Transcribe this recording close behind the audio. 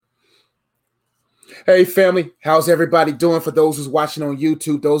Hey family, how's everybody doing? For those who's watching on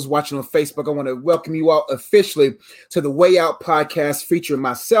YouTube, those watching on Facebook, I want to welcome you all officially to the Way Out podcast featuring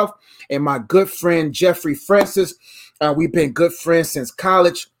myself and my good friend Jeffrey Francis. We've been good friends since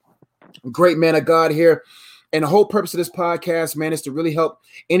college. Great man of God here. And the whole purpose of this podcast, man, is to really help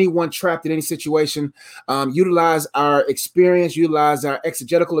anyone trapped in any situation, utilize our experience, utilize our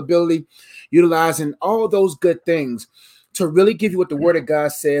exegetical ability, utilizing all those good things to really give you what the Word of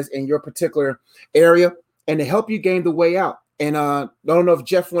God says in your particular area and to help you gain the way out. And I don't know if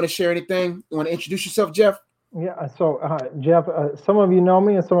Jeff want to share anything. You want to introduce yourself, Jeff? Yeah, so Jeff, some of you know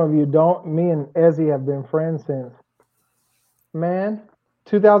me and some of you don't. Me and Ezzy have been friends since,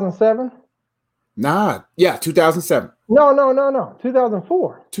 2007? Yeah, 2007. No,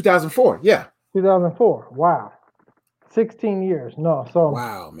 2004. 2004, yeah. 2004, wow. 16 years. No, so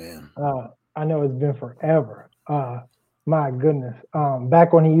Wow, man. I know it's been forever. My goodness.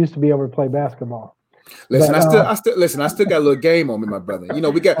 Back when he used to be able to play basketball. Listen, I still got a little game on me, my brother. You know,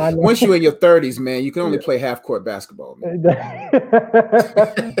 we got once you're in your 30s, man, you can only play half court basketball, man.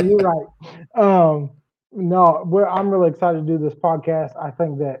 You're right. No, I'm really excited to do this podcast. I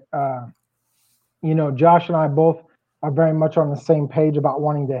think that Josh and I both are very much on the same page about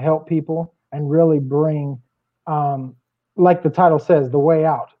wanting to help people and really bring, like the title says, the way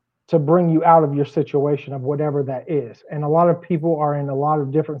out, to bring you out of your situation of whatever that is. And a lot of people are in a lot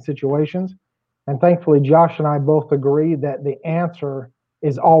of different situations. And thankfully, Josh and I both agree that the answer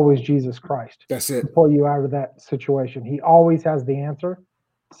is always Jesus Christ. That's it. To pull you out of that situation. He always has the answer.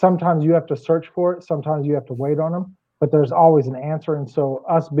 Sometimes you have to search for it. Sometimes you have to wait on him. But there's always an answer. And so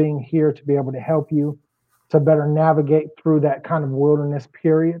us being here to be able to help you to better navigate through that kind of wilderness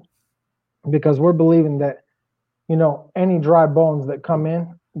period, because we're believing that, any dry bones that come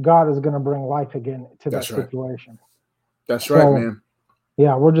in, God is going to bring life again to that situation. That's right, man.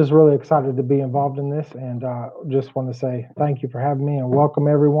 Yeah, we're just really excited to be involved in this, and just want to say thank you for having me and welcome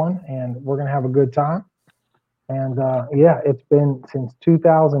everyone. And we're going to have a good time. And it's been since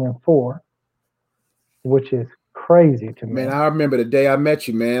 2004, which is crazy to me. Man, I remember the day I met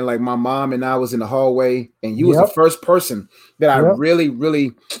you, man. Like my mom and I was in the hallway, and you was the first person that I really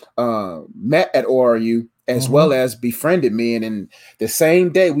met at ORU, as well as befriended me. And in the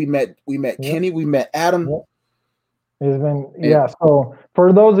same day we met Kenny, we met Adam. It's been So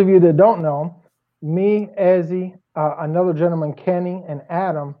for those of you that don't know, me, Ezzy, another gentleman, Kenny, and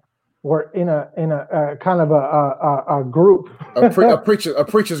Adam were in a kind of a group, a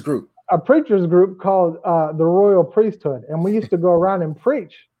preacher's group. A preacher's group called the Royal Priesthood, and we used to go around and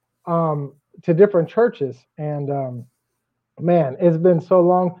preach to different churches. And man, it's been so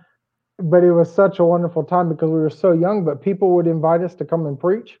long, but it was such a wonderful time because we were so young. But people would invite us to come and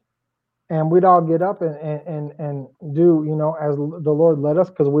preach, and we'd all get up and do as the Lord led us,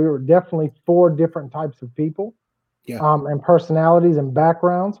 because we were definitely 4 different types of people, and personalities and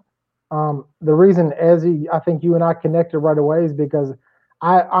backgrounds. The reason, Ezzy, I think you and I connected right away is because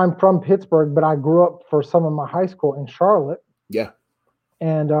I'm from Pittsburgh, but I grew up for some of my high school in Charlotte. Yeah.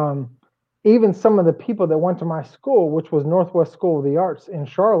 And even some of the people that went to my school, which was Northwest School of the Arts in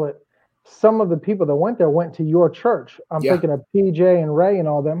Charlotte, some of the people that went there went to your church. I'm thinking of PJ and Ray and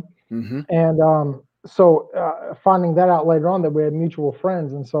all them. Mm-hmm. And so finding that out later on, that we had mutual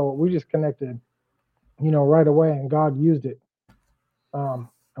friends. And so we just connected, right away, and God used it. And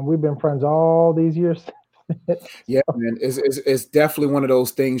we've been friends all these years. Yeah, man, it's definitely one of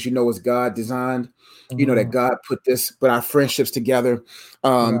those things, it's God designed, that God put our friendships together.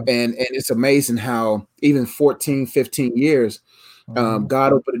 And it's amazing how even 14, 15 years,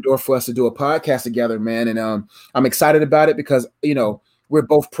 God opened the door for us to do a podcast together, man. And I'm excited about it because, we're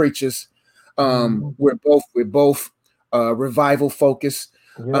both preachers. We're both revival focused.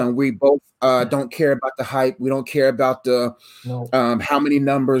 We both don't care about the hype. We don't care about the how many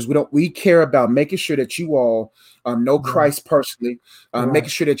numbers. We care about making sure that you all know Christ personally, making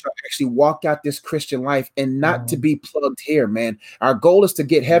sure that you actually walk out this Christian life and not to be plugged here, man. Our goal is to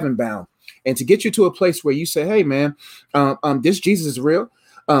get heaven bound and to get you to a place where you say, hey, man, this Jesus is real.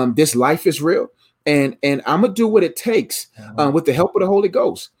 This life is real. And I'm going to do what it takes with the help of the Holy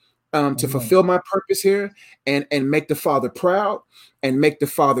Ghost to fulfill my purpose here and make the Father proud and make the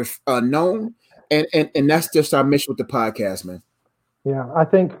Father known. And that's just our mission with the podcast, man. Yeah, I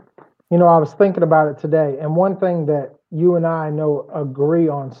think, I was thinking about it today. And one thing that you and I know agree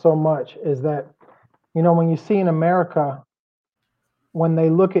on so much is that, when you see in America, when they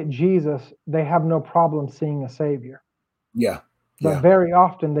look at Jesus, they have no problem seeing a Savior. Yeah. But very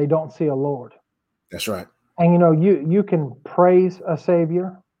often they don't see a Lord. That's right. And, you can praise a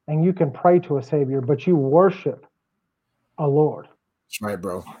Savior and you can pray to a Savior, but you worship a Lord. That's right,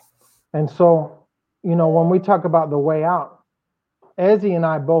 bro. And so when we talk about the way out, Ezzy and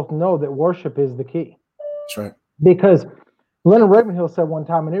I both know that worship is the key. That's right. Because Leonard Ravenhill said one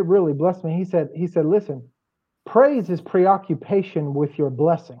time, and it really blessed me. He said, listen, praise is preoccupation with your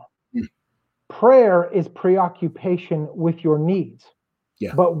blessing. Mm. Prayer is preoccupation with your needs.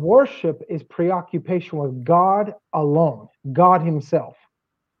 Yeah. But worship is preoccupation with God alone, God himself.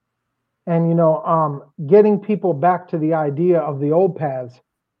 And, getting people back to the idea of the old paths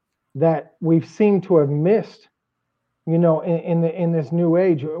that we've seemed to have missed, in this new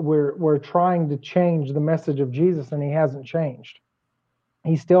age, we're trying to change the message of Jesus, and he hasn't changed.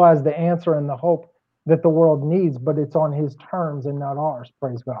 He still has the answer and the hope that the world needs, but it's on his terms and not ours.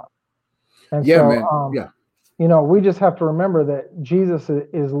 Praise God. And yeah, so, man. we just have to remember that Jesus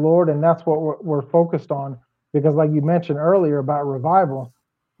is Lord, and that's what we're focused on. Because like you mentioned earlier about revival,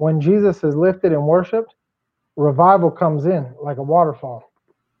 when Jesus is lifted and worshiped, revival comes in like a waterfall,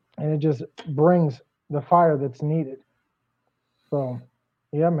 and it just brings the fire that's needed. So,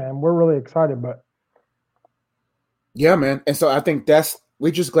 yeah, man, we're really excited, but yeah, man. And so I think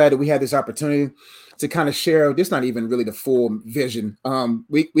we're just glad that we had this opportunity to kind of share. This not even really the full vision.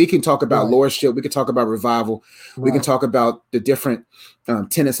 We can talk about lordship. We can talk about revival. We can talk about the different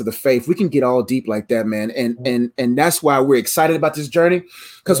tenets of the faith. We can get all deep like that, man. And that's why we're excited about this journey,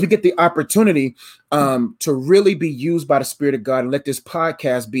 because we get the opportunity to really be used by the Spirit of God, and let this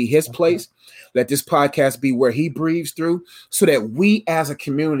podcast be his place. Let this podcast be where he breathes through, so that we as a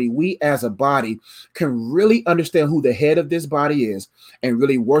community, we as a body can really understand who the head of this body is, and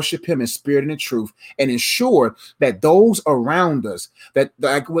really worship him in spirit and in truth, and ensure that those around us, that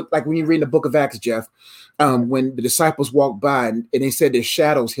like when you read in the book of Acts, Jeff, when the disciples walked by and they said their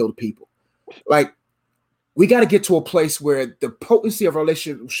shadows healed people. Like, we got to get to a place where the potency of our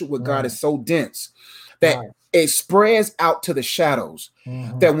relationship with God is so dense that it spreads out to the shadows.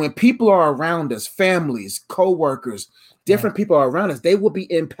 That when people are around us, families, co-workers, different people are around us, they will be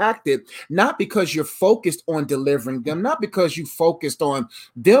impacted, not because you're focused on delivering them, not because you focused on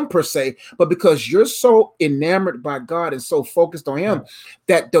them per se, but because you're so enamored by God and so focused on him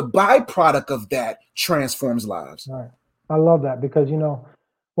that the byproduct of that transforms lives. Right. I love that, because,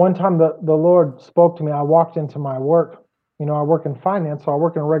 one time the Lord spoke to me. I walked into my work. I work in finance, so I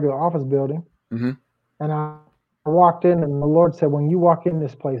work in a regular office building. Mm-hmm. And I walked in, and the Lord said, when you walk in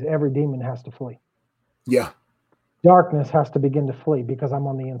this place, every demon has to flee. Yeah. Darkness has to begin to flee, because I'm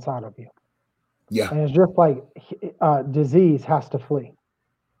on the inside of you. Yeah. And it's just like disease has to flee,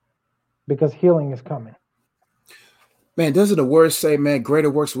 because healing is coming. Man, doesn't the word say, man,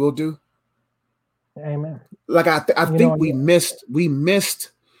 greater works will do? Amen. Like I think we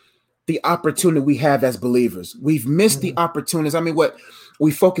missed the opportunity we have as believers. We've missed the opportunities. I mean,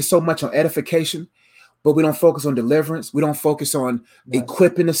 we focus so much on edification, but we don't focus on deliverance. We don't focus on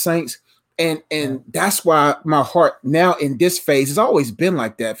equipping the saints. And that's why my heart now in this phase has always been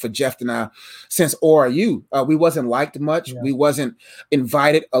like that for Jeff and I since ORU. We wasn't liked much. We wasn't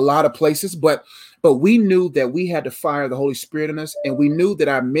invited a lot of places, but we knew that we had to fire the Holy Spirit in us. And we knew that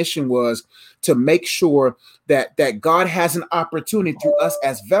our mission was to make sure that God has an opportunity through us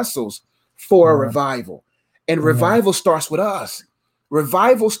as vessels for a revival. And revival starts with us.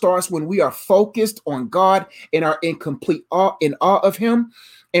 Revival starts when we are focused on God and are in complete awe of him.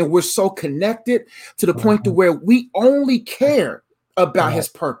 And we're so connected to the point to where we only care about his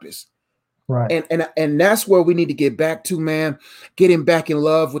purpose. Right. And that's where we need to get back to, man. Getting back in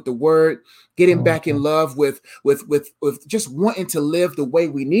love with the word, getting back in love with just wanting to live the way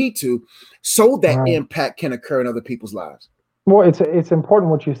we need to, so that impact can occur in other people's lives. Well, it's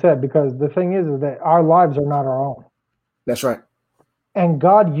important what you said, because the thing is that our lives are not our own. That's right. And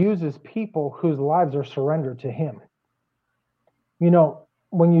God uses people whose lives are surrendered to him.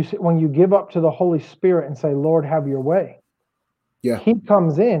 When you give up to the Holy Spirit and say, Lord, have your way, he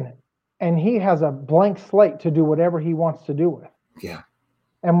comes in and he has a blank slate to do whatever he wants to do with. Yeah.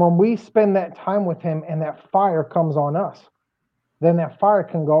 And when we spend that time with him and that fire comes on us, then that fire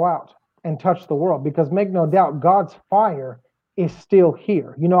can go out and touch the world, because make no doubt, God's fire is still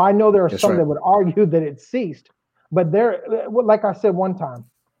here. I know there are some that would argue that it ceased, but like I said one time,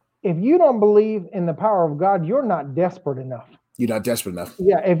 if you don't believe in the power of God, you're not desperate enough. You're not desperate enough.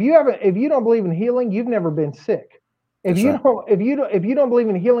 Yeah, if you don't believe in healing, you've never been sick. If you don't believe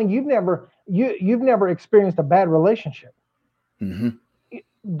in healing, you've never experienced a bad relationship. Mm-hmm.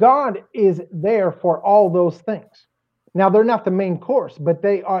 God is there for all those things. Now, they're not the main course, but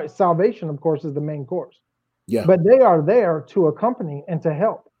they are. Salvation, of course, is the main course. Yeah. But they are there to accompany and to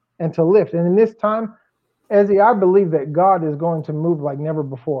help and to lift. And in this time, Ezzy, I believe that God is going to move like never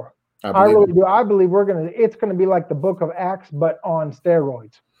before. I really do. I believe it's going to be like the book of Acts, but on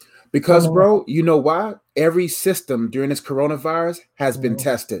steroids. Because, bro, you know why? Every system during this coronavirus has been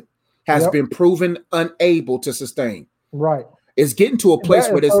tested, has been proven unable to sustain. Right. It's getting to a place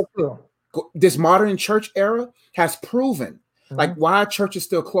where so this modern church era has proven like why churches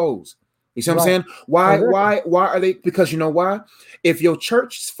still closed. You see what I'm saying? Why are they? Because you know why? If your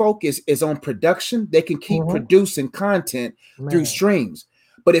church's focus is on production, they can keep producing content through streams.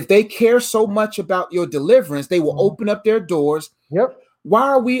 But if they care so much about your deliverance, they will open up their doors. Yep. Why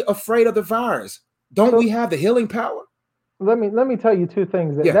are we afraid of the virus? Don't we have the healing power? Let me tell you two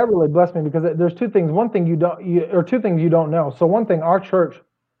things that really blessed me, because there's two things. One thing two things you don't know. So one thing, our church,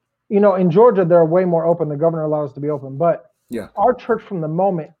 in Georgia, they're way more open. The governor allows us to be open, but our church, from the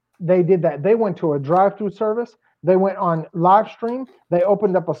moment they did that, they went to a drive-through service. They went on live stream. They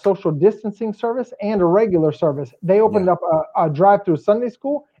opened up a social distancing service and a regular service. They opened up a drive-through Sunday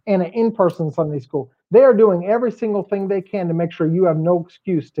school and an in-person Sunday school. They are doing every single thing they can to make sure you have no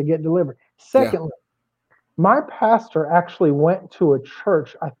excuse to get delivered. Secondly, my pastor actually went to a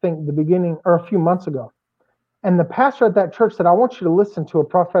church, I think the beginning or a few months ago. And the pastor at that church said, I want you to listen to a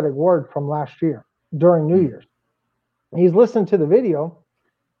prophetic word from last year during New Year's. He's listened to the video,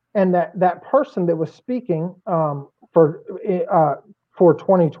 and that person that was speaking for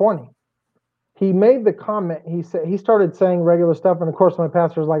 2020, he made the comment. He said, he started saying regular stuff, and of course my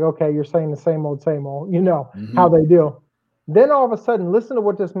pastor's like, okay, you're saying the same old, how they do. Then all of a sudden, listen to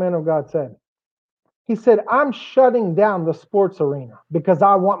what this man of God said. He said, I'm shutting down the sports arena because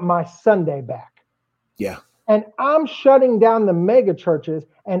I want my Sunday back. Yeah. And I'm shutting down the mega churches,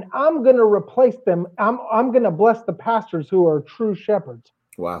 and I'm going to replace them. I'm going to bless the pastors who are true shepherds.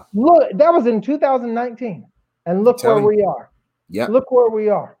 Wow. Look, that was in 2019. And look where we are. Yeah. Look where we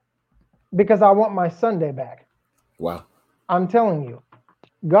are. Because I want my Sunday back. Wow. I'm telling you,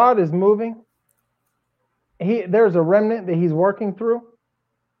 God is moving. There's a remnant that he's working through.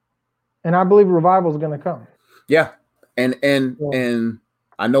 And I believe revival is going to come. Yeah. And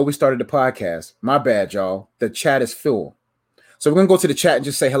I know we started the podcast. My bad, y'all. The chat is full. So we're going to go to the chat and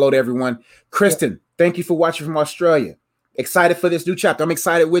just say hello to everyone. Kristen, thank you for watching from Australia. Excited for this new chapter. I'm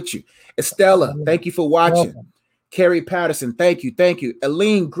excited with you. Estella, thank you for watching. Carrie Patterson, thank you. Thank you.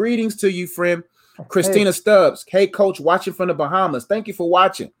 Aline, greetings to you, friend. Christina Stubbs, hey, coach, watching from the Bahamas. Thank you for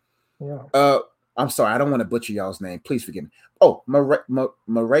watching. Yeah. I'm sorry. I don't want to butcher y'all's name. Please forgive me. Oh,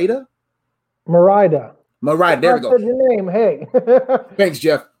 Marida? Marida. There we go. Your name. Hey. Thanks,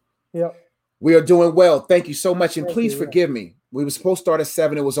 Jeff. Yep. We are doing well. Thank you so much. And please forgive me. We were supposed to start at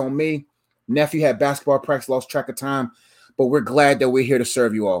 7. It was on me. Nephew had basketball practice, lost track of time. But we're glad that we're here to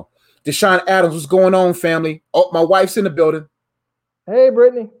serve you all. Deshaun Adams, what's going on, family? Oh, my wife's in the building. Hey,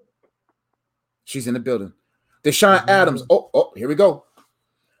 Brittany. She's in the building. Deshaun Adams. Oh, here we go.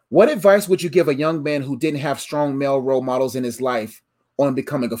 What advice would you give a young man who didn't have strong male role models in his life on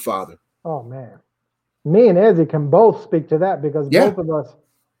becoming a father? Oh, man. Me and Ezzy can both speak to that, because both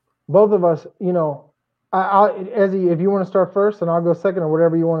of us, Ezzy, if you want to start first, and I'll go second, or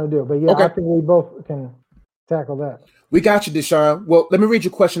whatever you want to do. But I think we both can tackle that. We got you, Deshaun. Well, let me read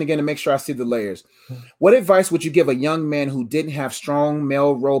your question again to make sure I see the layers. What advice would you give a young man who didn't have strong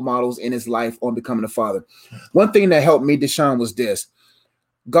male role models in his life on becoming a father? One thing that helped me, Deshaun, was this.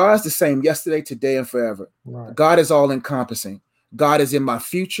 God's the same yesterday, today, and forever. Right. God is all encompassing. God is in my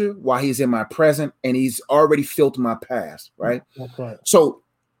future while he's in my present, and he's already filtered my past, right? That's right. So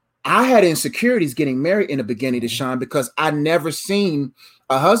I had insecurities getting married in the beginning, Deshaun, because I never seen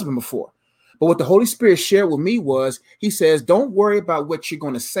a husband before. But what the Holy Spirit shared with me was, he says, don't worry about what you're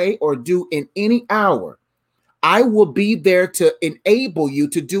going to say or do in any hour. I will be there to enable you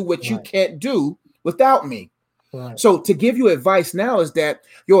to do what you can't do without me. Right. So to give you advice now is that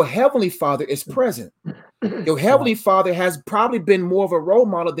your heavenly Father is present. Your heavenly Father has probably been more of a role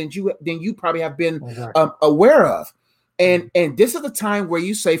model than you probably have been aware of. And this is the time where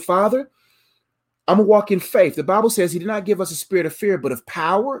you say, Father, I'm going to walk in faith. The Bible says he did not give us a spirit of fear, but of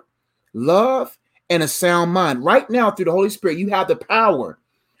power, love, and a sound mind. Right now, through the Holy Spirit, you have the power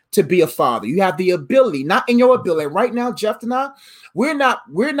to be a father. You have the ability, not in your ability. Right now, Jeff and I, we're not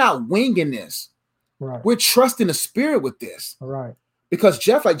winging this. Right. We're trusting the Spirit with this. Right. Because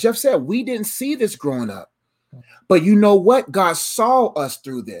Jeff, like Jeff said, we didn't see this growing up. But you know what? God saw us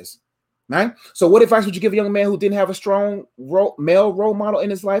through this. Right? So what advice would you give a young man who didn't have a strong male role model in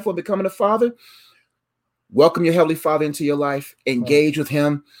his life on becoming a father? Welcome your heavenly Father into your life. Engage with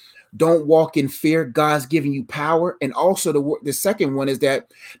him. Don't walk in fear. God's giving you power. And also the second one is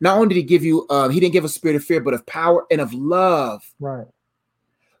that not only did he give you, he didn't give a spirit of fear, but of power and of love. Right.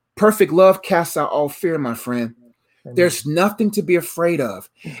 Perfect love casts out all fear, my friend. Amen. There's nothing to be afraid of.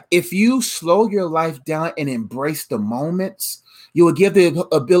 If you slow your life down and embrace the moments You will give the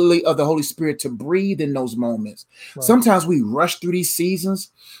ability of the Holy Spirit to breathe in those moments. Right. Sometimes we rush through these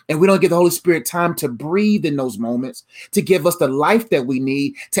seasons and we don't give the Holy Spirit time to breathe in those moments, to give us the life that we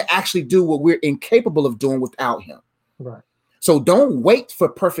need to actually do what we're incapable of doing without him. Right. So don't wait for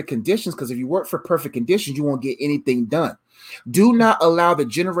perfect conditions, because if you work for perfect conditions, you won't get anything done. Do not allow the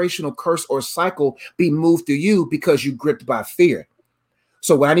generational curse or cycle be moved through you because you're gripped by fear.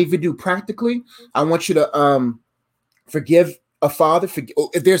 So what I need you to do practically, I want you to forgive a father.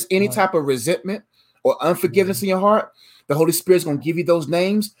 If there's any type of resentment or unforgiveness in your heart, the Holy Spirit's going to give you those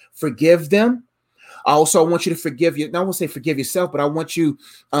names. Forgive them. I also want you to forgive you. I won't say forgive yourself, but I want you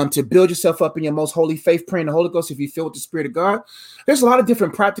to build yourself up in your most holy faith, praying the Holy Ghost if you feel with the Spirit of God. There's a lot of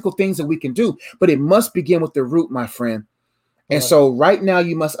different practical things that we can do, but it must begin with the root, my friend. And so right now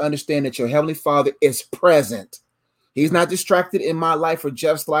you must understand that your Heavenly Father is present. He's not distracted in my life or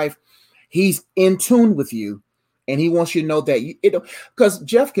Jeff's life. He's in tune with you. And he wants you to know that because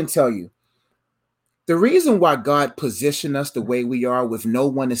Jeff can tell you the reason why God positioned us the way we are with no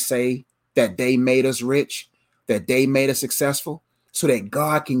one to say that they made us rich, that they made us successful, so that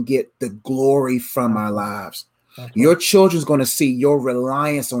God can get the glory from our lives. Your children's going to see your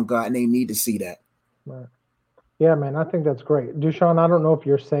reliance on God, and they need to see that. Right. Yeah, man, I think that's great. Dushan, I don't know if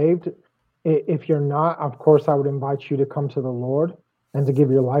you're saved. If you're not, of course, I would invite you to come to the Lord and to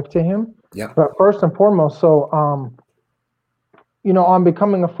give your life to him. Yeah. But first and foremost, so, I'm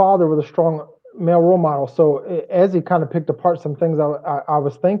becoming a father with a strong male role model. So as he kind of picked apart some things I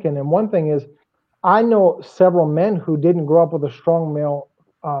was thinking, and one thing is, I know several men who didn't grow up with a strong male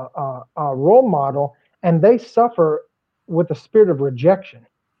role model, and they suffer with the spirit of rejection.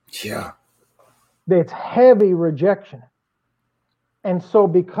 Yeah. It's heavy rejection. And so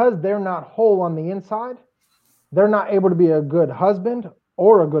because they're not whole on the inside, they're not able to be a good husband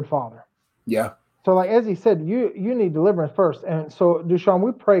or a good father. Yeah. So like, as he said, you need deliverance first. And so, Dushan,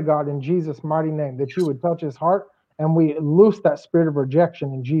 we pray, God, in Jesus' mighty name, that you would touch his heart, and we loose that spirit of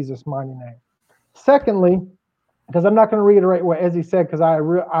rejection in Jesus' mighty name. Secondly, because I'm not going to reiterate what Ezzy said, because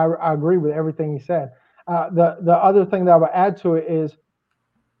I agree with everything he said. The other thing that I would add to it is,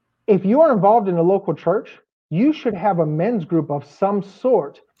 if you are involved in a local church, you should have a men's group of some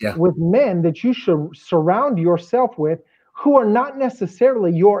sort with men that you should surround yourself with who are not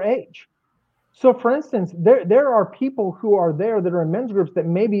necessarily your age. So, for instance, there are people who are there that are in men's groups that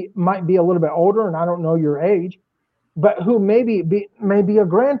might be a little bit older, and I don't know your age, but who may be a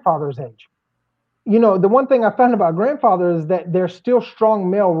grandfather's age. The one thing I found about grandfathers is that they're still strong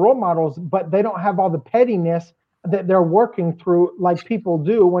male role models, but they don't have all the pettiness that they're working through like people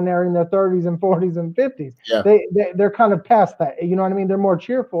do when they're in their 30s and 40s and 50s. Yeah. They're kind of past that. You know what I mean? They're more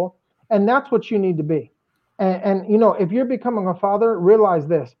cheerful, and that's what you need to be. And if you're becoming a father, realize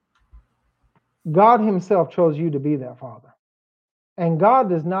this. God himself chose you to be that father. And God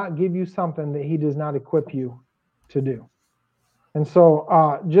does not give you something that he does not equip you to do. And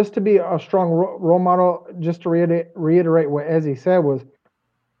so just to be a strong role model, just to reiterate what Ezzy said, was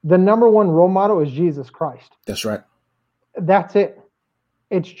the number one role model is Jesus Christ. That's right. That's it.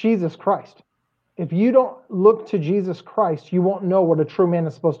 It's Jesus Christ. If you don't look to Jesus Christ, you won't know what a true man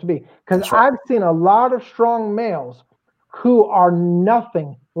is supposed to be. Because I've seen a lot of strong males who are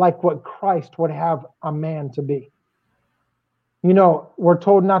nothing like what Christ would have a man to be. We're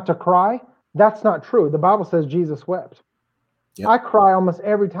told not to cry. That's not true. The Bible says Jesus wept. Yep. I cry almost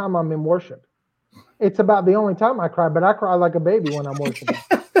every time I'm in worship. It's about the only time I cry, but I cry like a baby when I'm worshiping.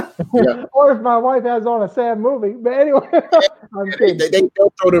 Or if my wife has on a sad movie. But anyway, I'm kidding. They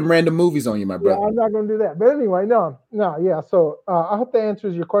don't throw them random movies on you, my brother. Yeah, I'm not going to do that. But anyway, no, yeah. So I hope that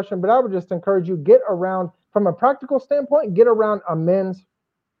answers your question. But I would just encourage you, get around, from a practical standpoint, get around a men's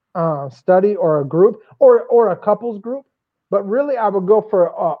study or a group or a couples group. But really, I would go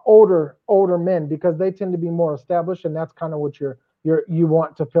for older men, because they tend to be more established, and that's kind of what you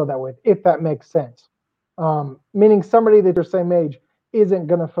want to feel that with, if that makes sense. Meaning somebody that your same age isn't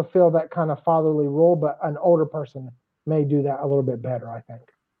going to fulfill that kind of fatherly role, but an older person may do that a little bit better, I think.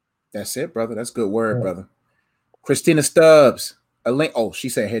 That's it, brother. That's good word, brother. Christina Stubbs, a link. Oh, she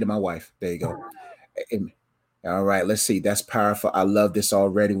said, "Hey to my wife." There you go. All right, let's see. That's powerful. I love this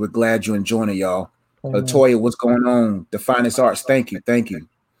already. We're glad you're enjoying it, y'all. Latoya, what's going on? The Finest Arts. Thank you.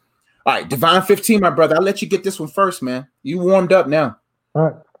 All right, Divine 15, my brother. I'll let you get this one first, man. You warmed up now. All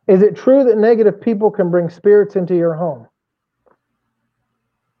right. Is it true that negative people can bring spirits into your home?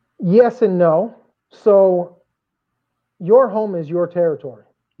 Yes and no. So your home is your territory.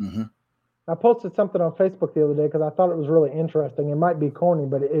 Mm-hmm. I posted something on Facebook the other day because I thought it was really interesting. It might be corny,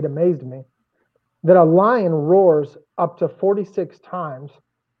 but it amazed me that a lion roars up to 46 times,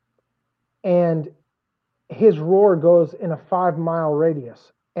 and his roar goes in a 5-mile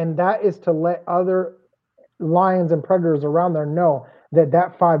radius. And that is to let other lions and predators around there know that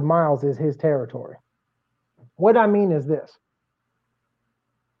that 5 miles is his territory. What I mean is this.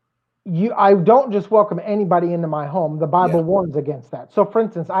 I don't just welcome anybody into my home. The Bible warns against that. So, for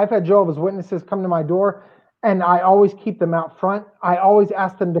instance, I've had Jehovah's Witnesses come to my door, and I always keep them out front. I always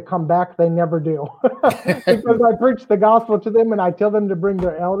ask them to come back. They never do. Because I preach the gospel to them, and I tell them to bring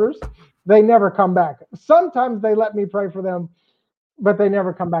their elders. They never come back. Sometimes they let me pray for them, but they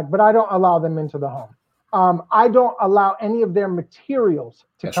never come back. But I don't allow them into the home. I don't allow any of their materials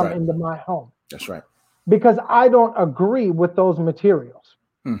to come into my home. That's right. Because I don't agree with those materials.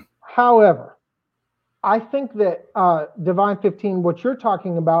 However, I think that Divine 15, what you're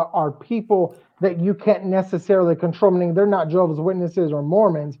talking about are people that you can't necessarily control, meaning they're not Jehovah's Witnesses or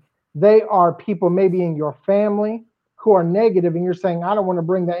Mormons. They are people maybe in your family who are negative, and you're saying, I don't want to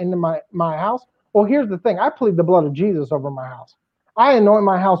bring that into my house. Well, here's the thing. I plead the blood of Jesus over my house. I anoint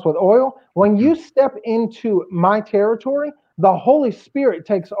my house with oil. When you step into my territory, the Holy Spirit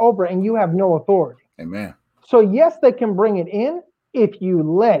takes over and you have no authority. Amen. So yes, they can bring it in if you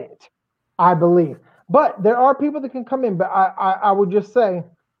let it, I believe. But there are people that can come in. But I would just say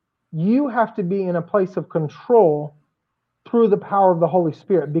you have to be in a place of control through the power of the Holy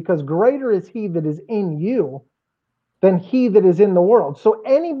Spirit, because greater is he that is in you than he that is in the world. So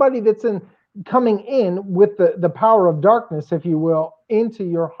anybody that's coming in with the power of darkness, if you will, into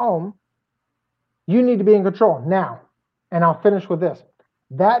your home, you need to be in control. Now, and I'll finish with this.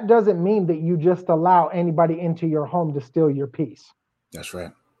 That doesn't mean that you just allow anybody into your home to steal your peace. That's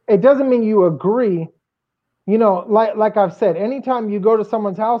right. It doesn't mean you agree. You know, like I've said, anytime you go to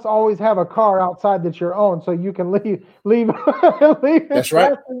someone's house, always have a car outside that's your own, so you can leave as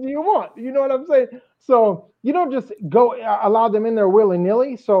fast as you want. You know what I'm saying? So you don't just go allow them in there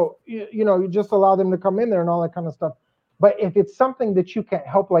willy-nilly. So you just allow them to come in there and all that kind of stuff. But if it's something that you can't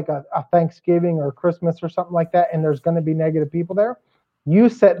help, like a Thanksgiving or Christmas or something like that, and there's going to be negative people there, you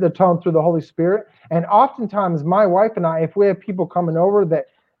set the tone through the Holy Spirit. And oftentimes my wife and I, if we have people coming over that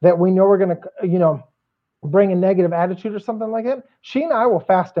we know we're going to, bring a negative attitude or something like that, she and I will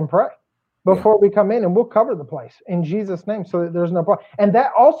fast and pray before we come in, and we'll cover the place in Jesus' name so that there's no problem. And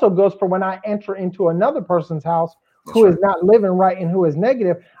that also goes for when I enter into another person's house who is not living right and who is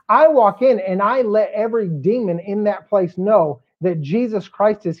negative. I walk in and I let every demon in that place know that Jesus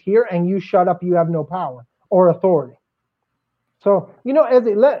Christ is here, and you shut up, you have no power or authority. So,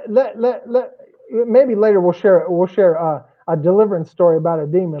 Ezzy, let maybe later we'll share a deliverance story about a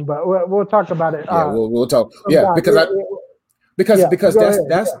demon, but we'll talk about it. Yeah, we'll talk. Yeah, because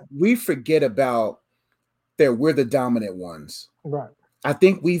that's we forget about that we're the dominant ones. Right. I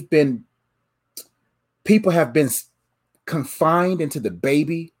think people have been confined into the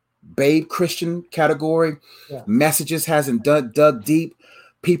babe Christian category. Yeah. Messages hasn't dug deep.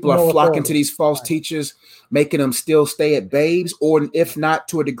 People are flocking to these false teachers, making them still stay at babes, or if not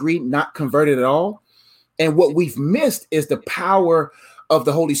to a degree, not converted at all. And what we've missed is the power of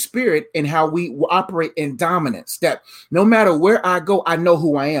the Holy Spirit and how we operate in dominance, that no matter where I go, I know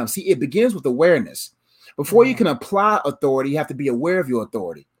who I am. See, it begins with awareness. Before you can apply authority, you have to be aware of your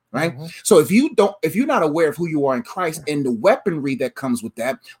authority, right? Mm-hmm. So if you're not aware of who you are in Christ and the weaponry that comes with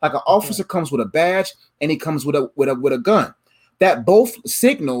that, like an officer comes with a badge and he comes with a gun, that both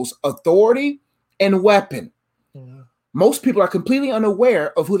signals authority and weapon. Mm-hmm. Most people are completely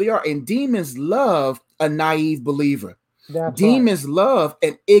unaware of who they are, and demons love a naive believer. Demons love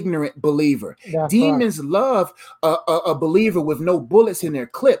an ignorant believer. Demons love a believer with no bullets in their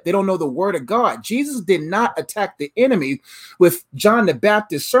clip. They don't know the word of God. Jesus did not attack the enemy with John the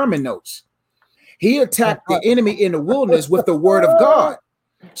Baptist sermon notes. He attacked the enemy in the wilderness with the word of God.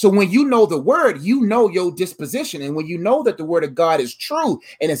 So when you know the word, you know your disposition. And when you know that the word of God is true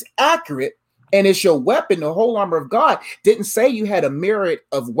and it's accurate and it's your weapon, the whole armor of God didn't say you had a myriad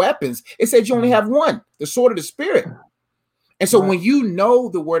of weapons. It said you only have one, the sword of the Spirit. And so when you know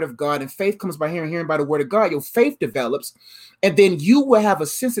the word of God, and faith comes by hearing by the word of God, your faith develops, and then you will have a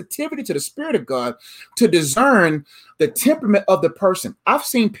sensitivity to the Spirit of God to discern the temperament of the person. I've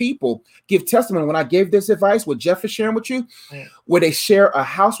seen people give testimony when I gave this advice, what Jeff is sharing with you, where they share a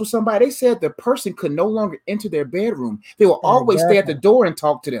house with somebody. They said the person could no longer enter their bedroom. They will always stay at the door and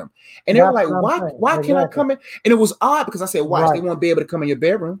talk to them. And they were like, why can't I come in? And it was odd because I said, why? They won't be able to come in your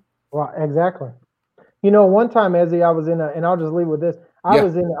bedroom. Right, exactly. One time, Ezzy, I was and I'll just leave with this. I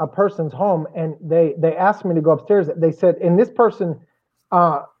was in a person's home, and they asked me to go upstairs. They said, and this person,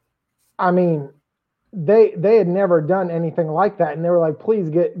 they had never done anything like that. And they were like, please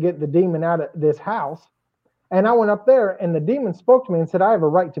get the demon out of this house. And I went up there, and the demon spoke to me and said, I have a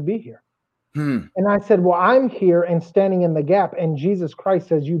right to be here. And I said, well, I'm here and standing in the gap, and Jesus Christ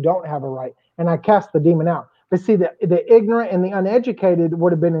says you don't have a right. And I cast the demon out. But see, the ignorant and the uneducated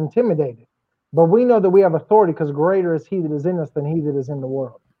would have been intimidated. But we know that we have authority because greater is he that is in us than he that is in the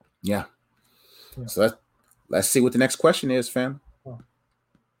world. Yeah. So let's see what the next question is, fam. All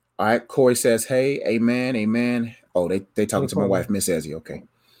right. Corey says, hey, amen, amen. Oh, they talking to my wife, Miss Ezzy. Okay.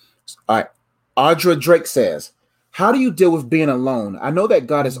 All right. Audra Drake says, how do you deal with being alone? I know that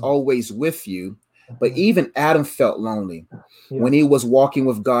God is always with you, but even Adam felt lonely when he was walking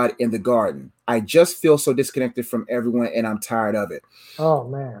with God in the garden. I just feel so disconnected from everyone, and I'm tired of it. Oh,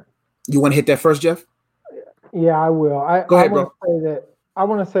 man. You want to hit that first, Jeff? Yeah, I will. Go ahead, bro. I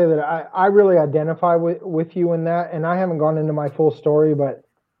want to say that I really identify with you in that, and I haven't gone into my full story, but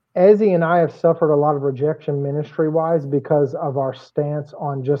Ezzy and I have suffered a lot of rejection ministry-wise because of our stance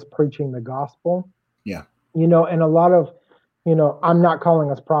on just preaching the gospel. Yeah. And a lot of, I'm not calling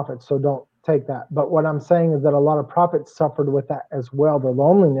us prophets, so don't take that. But what I'm saying is that a lot of prophets suffered with that as well, the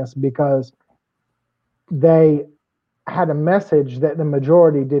loneliness, because they had a message that the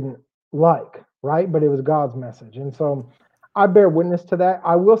majority didn't like, right? But it was God's message. And so I bear witness to that.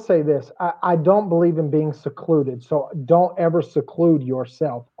 I will say this. I don't believe in being secluded. So don't ever seclude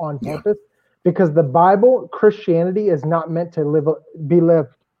yourself on purpose, because the Bible, Christianity, is not meant to be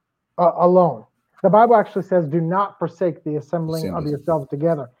lived alone. The Bible actually says, do not forsake the assembling of yourselves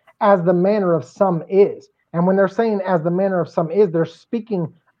together, as the manner of some is. And when they're saying as the manner of some is, they're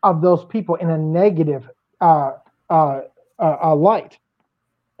speaking of those people in a negative light.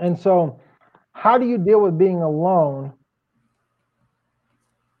 And so how do you deal with being alone?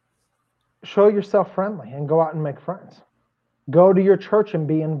 Show yourself friendly and go out and make friends. Go to your church and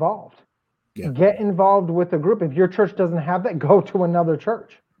be involved. Get involved with a group. If your church doesn't have that, go to another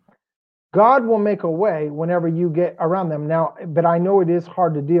church. God will make a way whenever you get around them. Now, but I know it is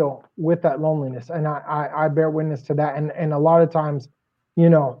hard to deal with that loneliness, and I bear witness to that. And a lot of times,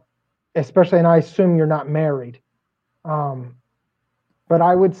 especially, and I assume you're not married, but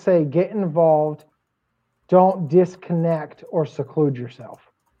I would say get involved. Don't disconnect or seclude yourself.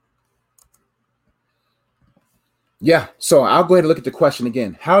 Yeah. So I'll go ahead and look at the question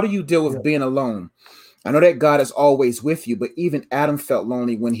again. How do you deal with being alone? I know that God is always with you, but even Adam felt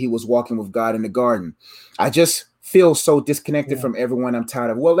lonely when he was walking with God in the garden. I just feel so disconnected from everyone. I'm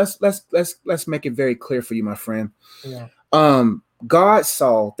tired of. Well, let's make it very clear for you, my friend. Yeah. God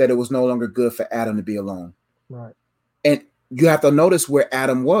saw that it was no longer good for Adam to be alone. Right. And you have to notice where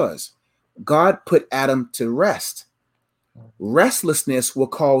Adam was. God put Adam to rest. Restlessness will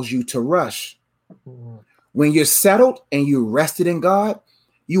cause you to rush. When you're settled and you rested in God,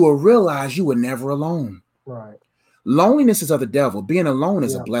 you will realize you were never alone. Right. Loneliness is of the devil. Being alone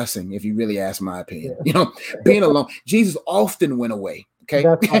is a blessing, if you really ask my opinion. Being alone. Jesus often went away. Okay.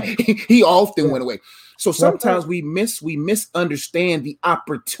 Right. He often went away. So sometimes we misunderstand the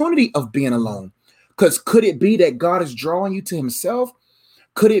opportunity of being alone. Because could it be that God is drawing you to himself?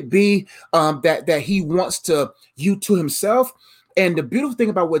 Could it be that he wants you to himself? And the beautiful thing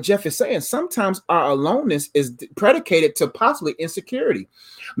about what Jeff is saying, sometimes our aloneness is predicated to possibly insecurity.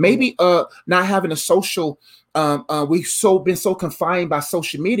 Maybe not having a social, we've been so confined by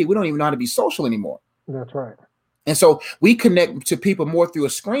social media, we don't even know how to be social anymore. That's right. And so we connect to people more through a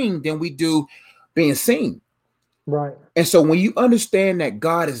screen than we do being seen. Right. And so when you understand that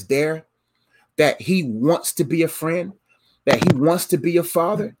God is there, that he wants to be a friend, that he wants to be a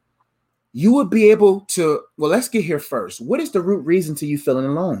father, you would be able to, well, let's get here first. What is the root reason to you feeling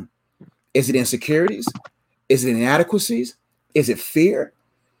alone? Is it insecurities? Is it inadequacies? Is it fear?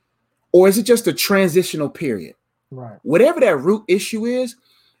 Or is it just a transitional period? Right. Whatever that root issue is,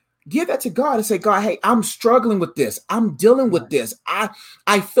 give that to God and say, God, hey, I'm struggling with this. I'm dealing with this. I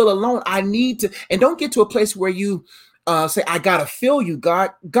feel alone. I need to, and don't get to a place where you say, I gotta feel you, God.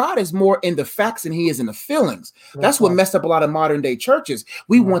 God is more in the facts than he is in the feelings. That's what messed up a lot of modern day churches.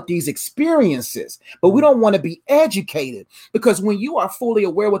 We want these experiences, but we don't want to be educated, because when you are fully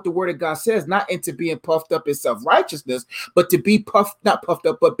aware what the word of God says, not into being puffed up in self-righteousness, but to be not puffed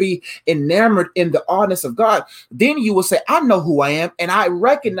up, but be enamored in the awness of God, then you will say, I know who I am and I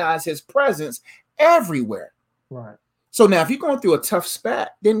recognize his presence everywhere. Right. So now if you're going through a tough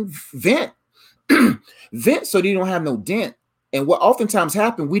spat, then vent. Vent so that you don't have no dent. And what oftentimes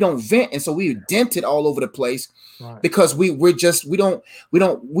happens, we don't vent, and so we dented all over the place because we don't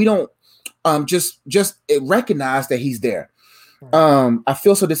recognize that he's there. I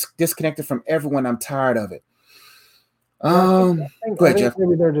feel so disconnected from everyone. I'm tired of it. Go ahead, Jeff.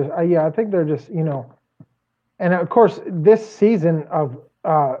 Maybe they're just I think they're just and of course this season of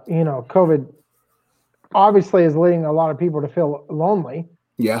COVID obviously is leading a lot of people to feel lonely.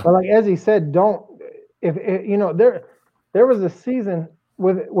 Yeah. But like as he said, don't if you know there was a season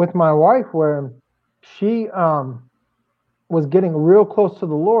with my wife where she was getting real close to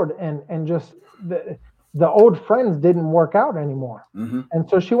the Lord, and just the old friends didn't work out anymore. Mm-hmm. And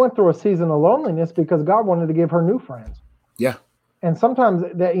so she went through a season of loneliness because God wanted to give her new friends. Yeah. And sometimes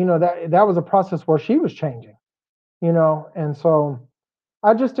that was a process where she was changing, and so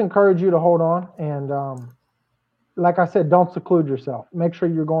I just encourage you to hold on, and like I said, don't seclude yourself. Make sure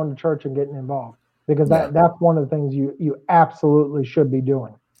you're going to church and getting involved, because Yeah. that's one of the things you absolutely should be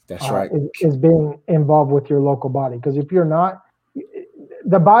doing. That's right. Is being involved with your local body, because if you're not,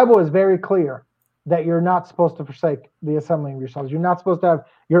 the Bible is very clear that you're not supposed to forsake the assembling of yourselves. You're not supposed to have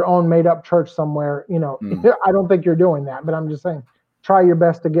your own made up church somewhere. I don't think you're doing that, but I'm just saying, try your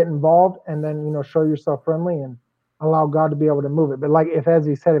best to get involved, and then show yourself friendly and allow God to be able to move it. But like as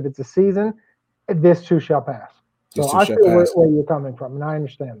he said, if it's a season, this too shall pass. So I feel where you're coming from, and I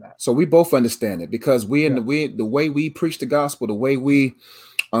understand that. So we both understand it, because the way we preach the gospel, the way we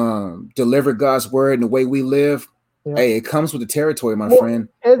deliver God's word, and the way we live, hey, it comes with the territory, my friend.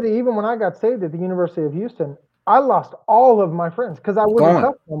 Eddie, even when I got saved at the University of Houston, I lost all of my friends because I wouldn't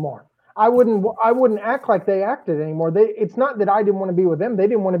cuss no more. I wouldn't act like they acted anymore. It's not that I didn't want to be with them; they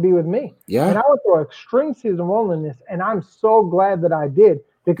didn't want to be with me. Yeah. And I went through an extreme season of loneliness, and I'm so glad that I did,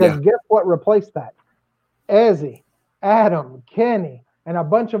 because guess what replaced that? Ezzy, Adam, Kenny, and a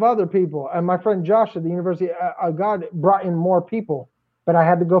bunch of other people, and my friend Josh at the university. God brought in more people, but I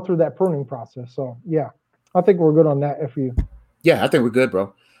had to go through that pruning process. So yeah, I think we're good on that. Yeah, I think we're good,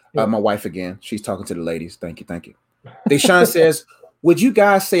 bro. My wife again, she's talking to the ladies. Thank you. Deshaun says, would you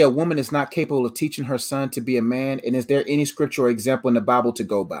guys say a woman is not capable of teaching her son to be a man? And is there any scripture or example in the Bible to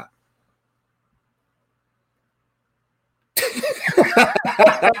go by?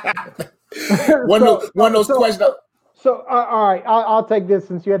 one of those questions. So all right, I'll take this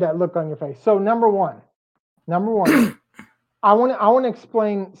since you had that look on your face. So number one, I want to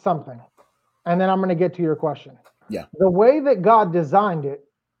explain something, and then I'm going to get to your question. Yeah. The way that God designed it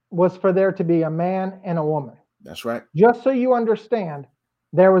was for there to be a man and a woman. That's right. Just so you understand,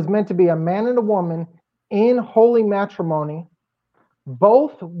 there was meant to be a man and a woman in holy matrimony,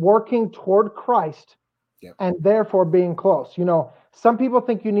 both working toward Christ, and therefore being close. Some people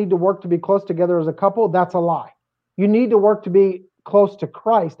think you need to work to be close together as a couple. That's a lie. You need to work to be close to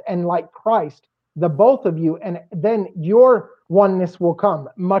Christ and like Christ, the both of you, and then your oneness will come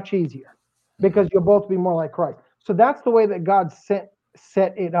much easier, because you'll both be more like Christ. So that's the way that God set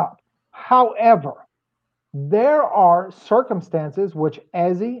it up. However, there are circumstances which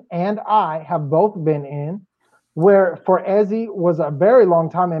Ezzy and I have both been in, where for Ezzy was a very long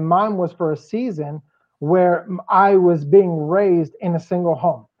time, and mine was for a season, where I was being raised in a single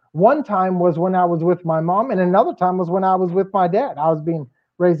home. One time was when I was with my mom, and another time was when I was with my dad. I was being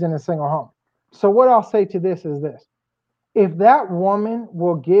raised in a single home. So what I'll say to this is this: if that woman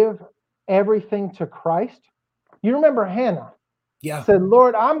will give everything to Christ, you remember Hannah said,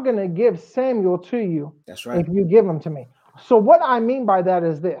 Lord, I'm going to give Samuel to you. That's right. If you give him to me. So what I mean by that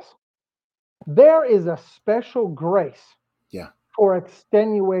is this: there is a special grace for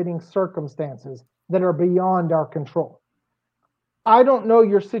extenuating circumstances that are beyond our control. I don't know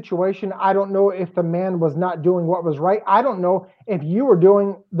your situation. I don't know if the man was not doing what was right. I don't know if you were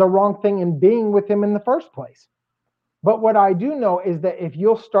doing the wrong thing in being with him in the first place. But what I do know is that if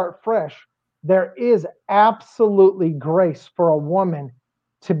you'll start fresh, there is absolutely grace for a woman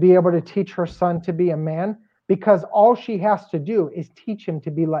to be able to teach her son to be a man, because all she has to do is teach him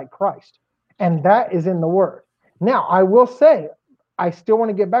to be like Christ. And that is in the word. Now, I will say, I still want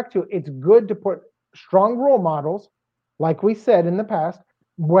to get back to it. It's good to put strong role models, like we said in the past,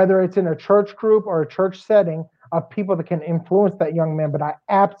 whether it's in a church group or a church setting, of people that can influence that young man. But I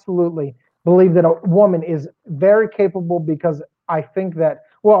absolutely believe that a woman is very capable, because I think that,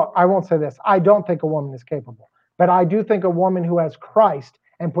 well, I won't say this. I don't think a woman is capable, but I do think a woman who has Christ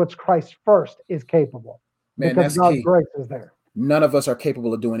and puts Christ first is capable. Man, because God's grace is there. None of us are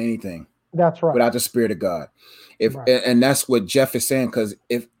capable of doing anything. That's right. Without the Spirit of God. And that's what Jeff is saying, because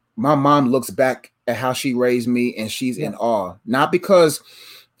if my mom looks back at how she raised me, and she's in awe, not because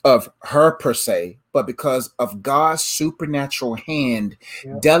of her per se, but because of God's supernatural hand,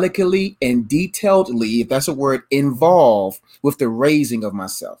 delicately and detailedly, if that's a word, involved with the raising of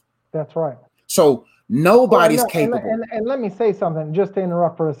myself. That's right. So nobody's capable. And let me say something, just to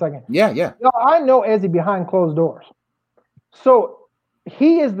interrupt for a second. Yeah. I know Ezzy behind closed doors. So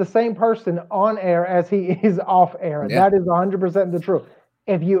he is the same person on air as he is off air. Yeah. That is 100% the truth.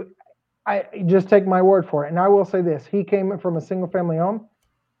 I just take my word for it. And I will say this: he came from a single family home.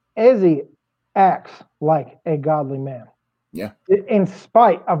 Ezzy acts like a godly man. Yeah. in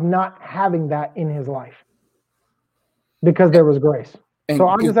spite of not having that in his life, because there was grace. So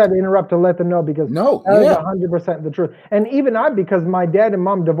I just had to interrupt to let them know, because no, that is yeah. 100% the truth. And even I, because my dad and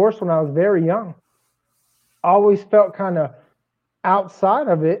mom divorced when I was very young, always felt kind of outside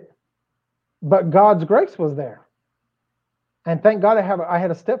of it, but God's grace was there. And thank God I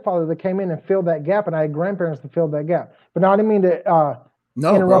had a stepfather that came in and filled that gap, and I had grandparents that filled that gap. But now I didn't mean to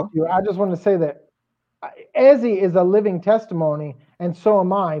interrupt you. I just want to say that Ezzy is a living testimony, and so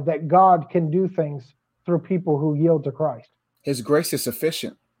am I, that God can do things through people who yield to Christ. His grace is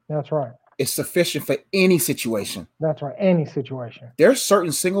sufficient. That's right. It's sufficient for any situation. That's right. Any situation. There's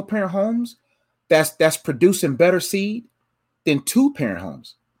certain single parent homes that's producing better seed than 2-parent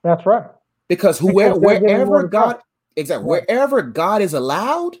homes. That's right. Because wherever God, exactly, right. Wherever God is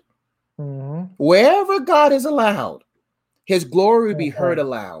allowed, wherever God is allowed, his glory will be heard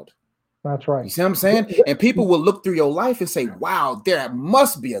aloud. That's right. You see what I'm saying? And people will look through your life and say, wow, there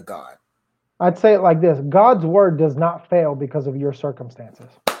must be a God. I'd say it like this: God's word does not fail because of your circumstances.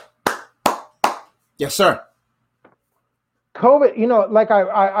 Yes, sir. COVID, like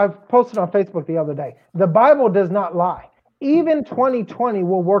I've posted on Facebook the other day, the Bible does not lie. Even 2020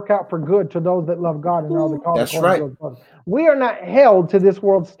 will work out for good to those that love God and all the called. That's right. We are not held to this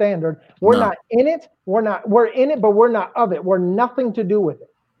world's standard. We're not in it. We're in it, but we're not of it. We're nothing to do with it.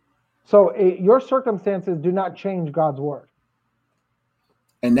 So your circumstances do not change God's word.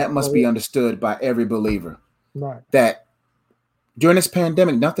 And that must be understood by every believer. Right. That during this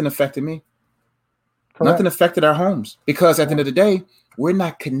pandemic, nothing affected me. Correct. Nothing affected our homes, because at the end of the day, we're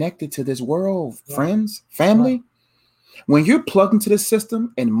not connected to this world, friends, family. Right. When you're plugged into this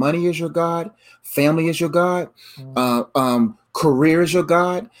system and money is your God, family is your God, career is your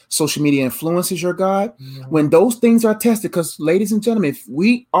God, social media influence is your God. When those things are tested, because ladies and gentlemen, if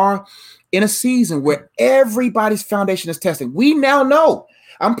we are in a season where everybody's foundation is tested, we now know,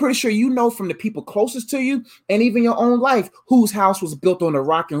 I'm pretty sure you know from the people closest to you and even your own life, whose house was built on the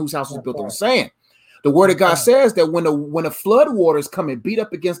rock and whose house was built on sand. The word of God says that when the flood waters come and beat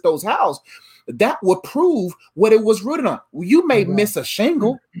up against those houses, that would prove what it was rooted on. You may miss a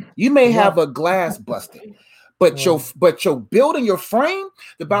shingle, you may have a glass busted, but your building, your frame,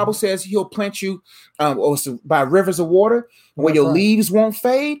 the Bible says he'll plant you by rivers of water where your leaves won't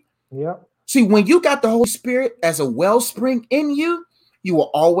fade. Yep. See, when you got the Holy Spirit as a wellspring in you, you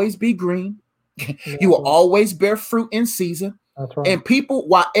will always be green. You will always bear fruit in season. That's right. And people,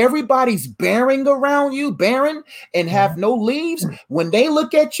 while everybody's barren around you, barren and have no leaves, when they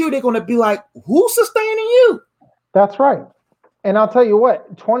look at you, they're going to be like, who's sustaining you? That's right. And I'll tell you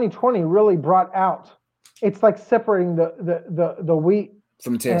what, 2020 really brought out, it's like separating the wheat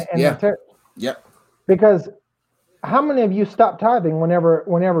from the tares. The tares. Yep. Because how many of you stopped tithing whenever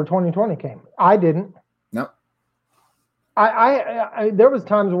 2020 came? I didn't. No. I there was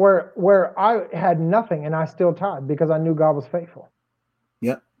times where I had nothing and I still tithed because I knew God was faithful.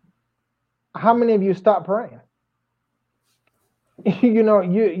 Yep. How many of you stopped praying?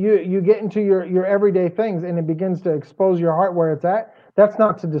 You get into your everyday things and it begins to expose your heart where it's at. That's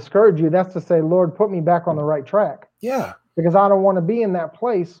not to discourage you. That's to say, Lord, put me back on the right track. Yeah. Because I don't want to be in that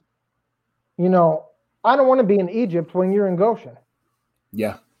place. I don't want to be in Egypt when you're in Goshen.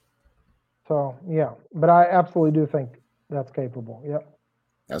 Yeah. So, yeah. But I absolutely do think that's capable. Yep.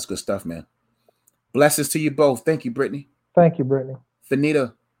 That's good stuff, man. Blessings to you both. Thank you, Brittany. Thank you, Brittany.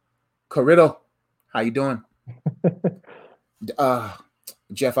 Finita Corrido, how you doing?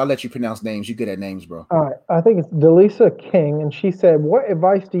 Jeff, I'll let you pronounce names. You're good at names, bro. All right. I think it's Delisa King, and she said, what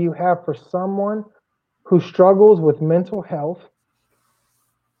advice do you have for someone who struggles with mental health?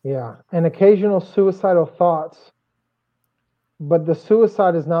 Yeah. And occasional suicidal thoughts, but the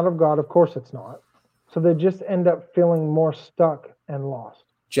suicide is not of God. Of course it's not. So they just end up feeling more stuck and lost.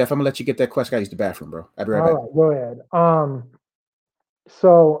 Jeff, I'm going to let you get that question. I use the bathroom, bro. I'll be right back. All right, go ahead.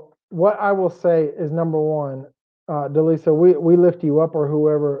 So what I will say is, number one, Delisa, we lift you up, or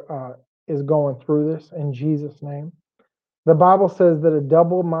whoever is going through this, in Jesus' name. The Bible says that a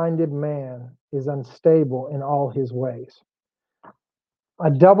double-minded man is unstable in all his ways. A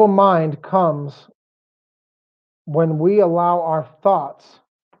double mind comes when we allow our thoughts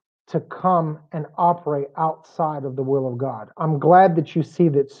to come and operate outside of the will of God. I'm glad that you see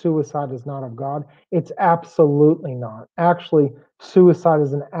that suicide is not of God. It's absolutely not. Actually, suicide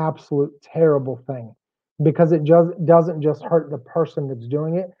is an absolute terrible thing, because it just doesn't just hurt the person that's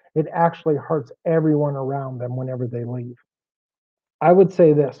doing it. It actually hurts everyone around them whenever they leave. I would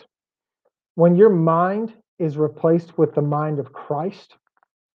say this: when your mind is replaced with the mind of Christ,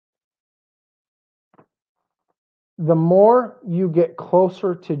 the more you get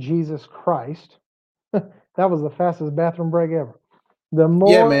closer to Jesus Christ, That was the fastest bathroom break ever. The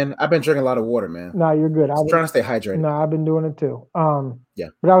more, yeah, man, I've been drinking a lot of water, man. No, you're good. I'm trying to stay hydrated. No, I've been doing it too. Yeah.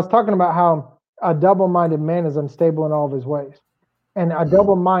 But I was talking about how a double-minded man is unstable in all of his ways. And a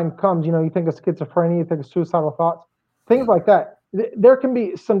double mind comes, you think of schizophrenia, you think of suicidal thoughts, things like that. There can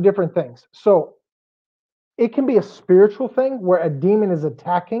be some different things. So it can be a spiritual thing where a demon is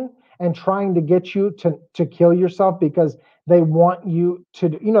attacking and trying to get you to kill yourself because they want you to,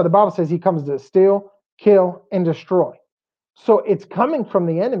 the Bible says he comes to steal, kill, and destroy. So it's coming from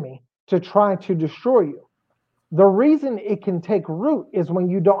the enemy to try to destroy you. The reason it can take root is when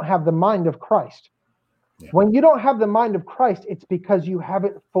you don't have the mind of Christ. Yeah. When you don't have the mind of Christ, it's because you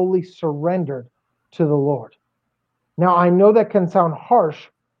haven't fully surrendered to the Lord. Now, I know that can sound harsh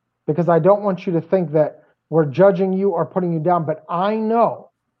because I don't want you to think that we're judging you or putting you down, but I know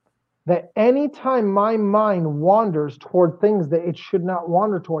that anytime my mind wanders toward things that it should not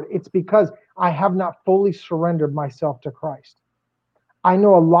wander toward, it's because I have not fully surrendered myself to Christ. I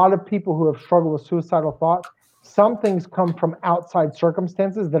know a lot of people who have struggled with suicidal thoughts. Some things come from outside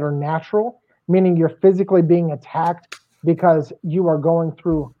circumstances that are natural, meaning you're physically being attacked because you are going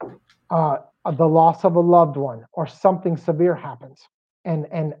through the loss of a loved one or something severe happens. And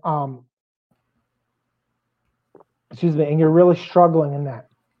you're really struggling in that.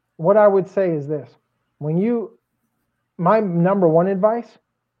 What I would say is this: my number one advice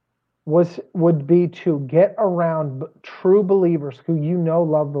would be to get around true believers who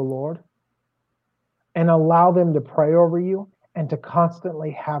love the Lord and allow them to pray over you and to constantly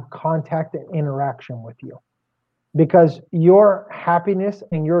have contact and interaction with you. Because your happiness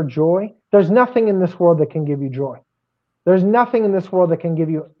and your joy, there's nothing in this world that can give you joy. There's nothing in this world that can give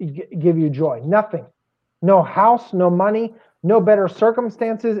you joy. Nothing. No house, no money, no better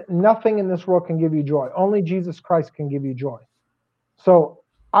circumstances. Nothing in this world can give you joy. Only Jesus Christ can give you joy. So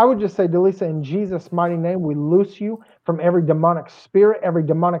I would just say, Delisa, in Jesus' mighty name, we loose you from every demonic spirit, every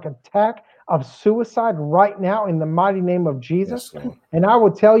demonic attack of suicide right now in the mighty name of Jesus. Yes, and I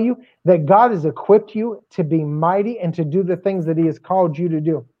will tell you that God has equipped you to be mighty and to do the things that he has called you to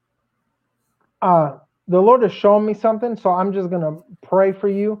do. The Lord has shown me something, so I'm just going to pray for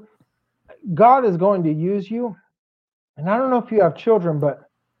you. God is going to use you. And I don't know if you have children, but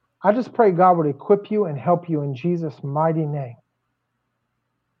I just pray God would equip you and help you in Jesus' mighty name.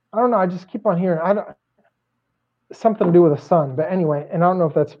 I don't know. I just keep on hearing something to do with a son. But anyway, and I don't know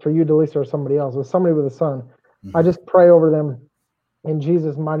if that's for you, Delisa, or somebody else. But somebody with a son. Mm-hmm. I just pray over them in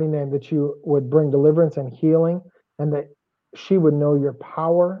Jesus' mighty name that you would bring deliverance and healing and that she would know your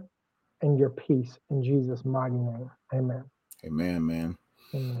power and your peace in Jesus' mighty name. Amen. Amen, man.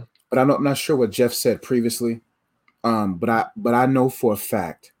 Amen. But I'm not sure what Jeff said previously. But I know for a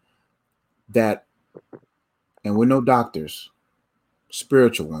fact that, and we're no doctors,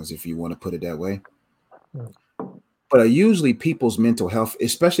 spiritual ones, if you want to put it that way, but usually people's mental health,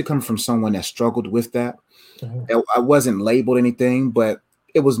 especially coming from someone that struggled with that. Mm-hmm. I wasn't labeled anything, but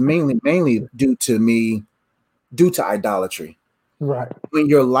it was mainly due to idolatry. Right. When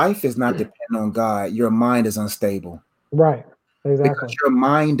your life is not dependent on God, your mind is unstable. Right. Exactly. Because your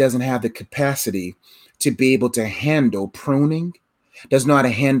mind doesn't have the capacity to be able to handle pruning, doesn't know how to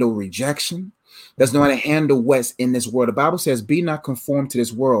handle rejection, doesn't know how to handle what's in this world. The Bible says, be not conformed to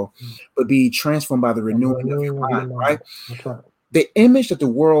this world, but be transformed by the renewing of your mind, right? That's right. The image that the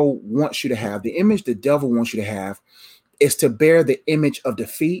world wants you to have, the image the devil wants you to have, is to bear the image of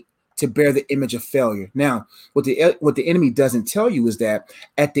defeat, to bear the image of failure. Now, what the enemy doesn't tell you is that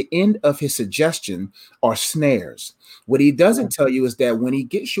at the end of his suggestion are snares. What he doesn't tell you is that when he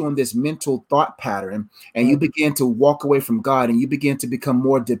gets you on this mental thought pattern and you begin to walk away from God and you begin to become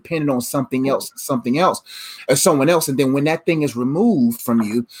more dependent on something else, or someone else, and then when that thing is removed from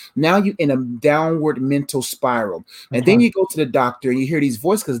you, now you're in a downward mental spiral. And then you go to the doctor and you hear these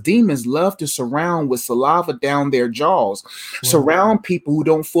voices, because demons love to surround with saliva down their jaws, surround people who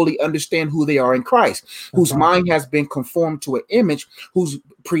don't fully understand who they are in Christ, whose mind has been conformed to an image, who's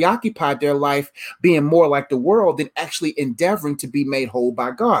preoccupied their life being more like the world than actually endeavoring to be made whole by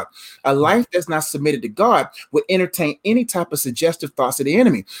God. A life that's not submitted to God would entertain any type of suggestive thoughts of the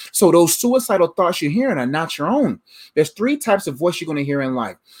enemy. So those suicidal thoughts you're hearing are not your own. There's three types of voice you're going to hear in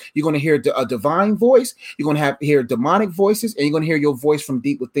life. You're going to hear a divine voice, you're going to hear demonic voices, and you're going to hear your voice from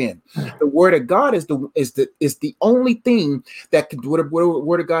deep within. The word of God is the only thing that could, what the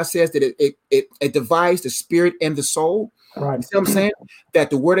word of God says, that it divides the spirit and the soul. Right. You see what I'm saying? That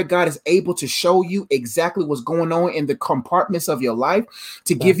the word of God is able to show you exactly what's going on in the compartments of your life,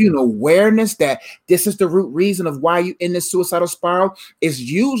 to give you an awareness that this is the root reason of why you're in this suicidal spiral. Is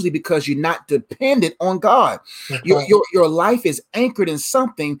usually because you're not dependent on God. Your life is anchored in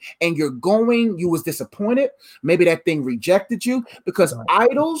something, and you was disappointed. Maybe that thing rejected you, because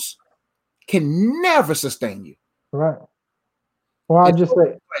idols can never sustain you. Right. Well, I'll just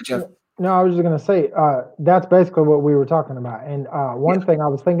say, Jeff. No, I was just going to say, that's basically what we were talking about. And one thing I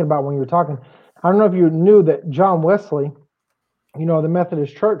was thinking about when you were talking, I don't know if you knew that John Wesley, the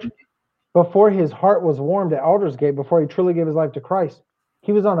Methodist Church, before his heart was warmed at Aldersgate, before he truly gave his life to Christ,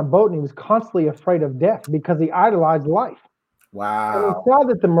 he was on a boat and he was constantly afraid of death because he idolized life. Wow. And he saw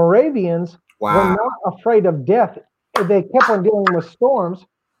that the Moravians were not afraid of death. They kept on dealing with storms,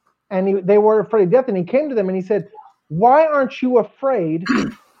 and they weren't afraid of death. And he came to them and he said, "Why aren't you afraid?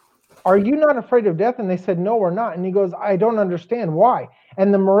 Are you not afraid of death?" And they said, "No, we're not." And he goes, "I don't understand why."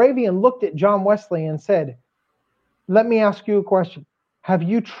 And the Moravian looked at John Wesley and said, "Let me ask you a question. Have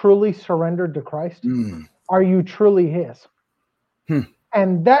you truly surrendered to Christ? Are you truly his?"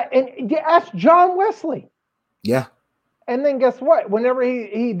 And ask John Wesley. Yeah. And then guess what? Whenever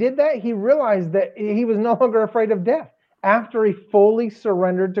he did that, he realized that he was no longer afraid of death after he fully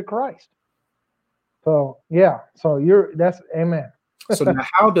surrendered to Christ. So yeah, that's amen. So now,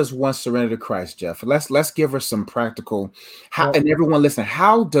 how does one surrender to Christ, Jeff? Let's give her some practical. And everyone listen.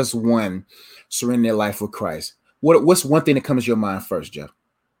 How does one surrender their life with Christ? What's one thing that comes to your mind first, Jeff?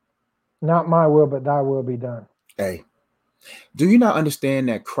 Not my will, but thy will be done. Hey, do you not understand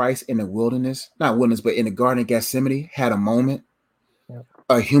that Christ in the wilderness, not wilderness, but in the Garden of Gethsemane, had a moment,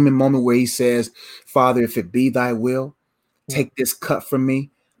 a human moment where he says, "Father, if it be thy will, take this cup from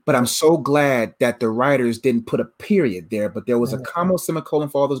me." But I'm so glad that the writers didn't put a period there, but there was a comma, semicolon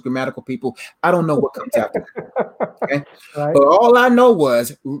for all those grammatical people. I don't know what comes after that. Okay? But all I know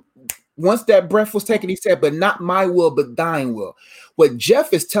was, once that breath was taken, he said, "But not my will, but thine will." What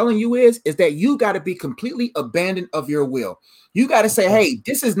Jeff is telling you is that you got to be completely abandoned of your will. You got to say, "Hey,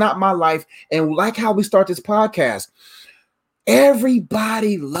 this is not my life." And like how we start this podcast,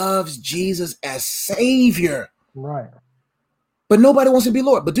 everybody loves Jesus as Savior. Right. But nobody wants to be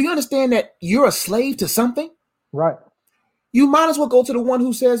Lord. But do you understand that you're a slave to something? Right. You might as well go to the one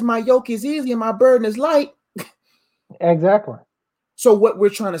who says, "My yoke is easy and my burden is light." Exactly. So what we're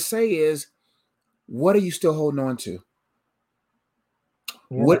trying to say is, what are you still holding on to?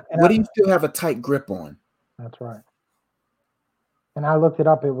 What do you still have a tight grip on? That's right. And I looked it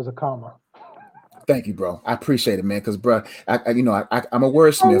up. It was a comma. Thank you, bro. I appreciate it, man. Because, bro, I'm a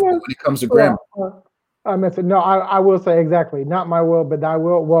wordsmith, but when it comes to grammar. I will say exactly. Not my will, but thy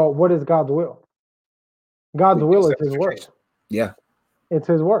will. Well, what is God's will? God's will is his word. Yeah. It's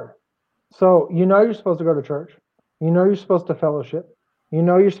his word. So you're supposed to go to church. You're supposed to fellowship.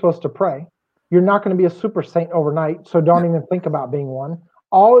 You're supposed to pray. You're not going to be a super saint overnight, so don't even think about being one.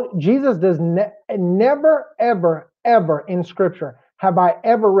 Jesus does never, ever, ever in Scripture have I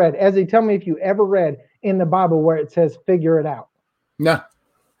ever read. Ezzy, tell me if you ever read in the Bible where it says "figure it out." No,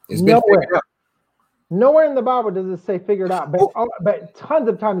 it's been figured out. Nowhere in the Bible does it say "figure it out," but tons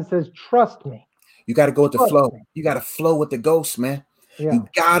of times it says "trust me." You got to go with the flow. You got to flow with the ghost, man. Yeah. You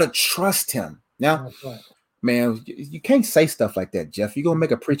got to trust him. Now, man, you can't say stuff like that, Jeff. You're gonna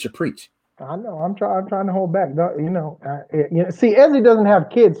make a preacher preach. I know. I'm trying to hold back. See, Ezzy doesn't have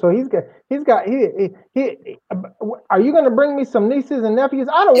kids, so he's got. Are you going to bring me some nieces and nephews?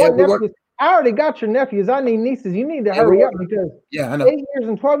 I don't want nephews. I already got your nephews. I need nieces. You need to hurry up because I know. 8 years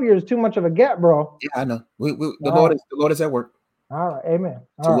and 12 years is too much of a gap, bro. Yeah, I know. The Lord is at work. All right, amen.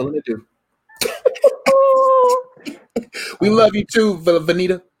 Too willing to do. We love you too,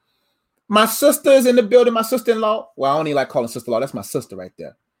 Vanita. My sister is in the building. My sister-in-law. Well, I don't even like calling sister-in-law. That's my sister right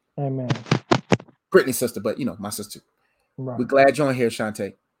there. Amen. Brittany's sister, but my sister. Right. We're glad you're on here,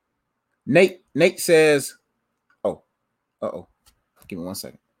 Shantae. Nate says, give me 1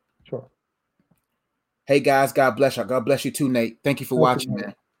 second. Sure. Hey guys, God bless you. God bless you too, Nate. Thank you for watching,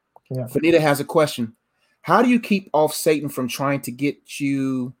 man. Yeah. Vanita has a question. How do you keep off Satan from trying to get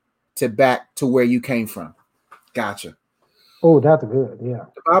you back to where you came from? Gotcha. Oh, that's good. Yeah.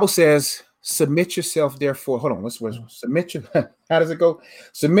 The Bible says, submit yourself, therefore. Hold on. What's submit your? How does it go?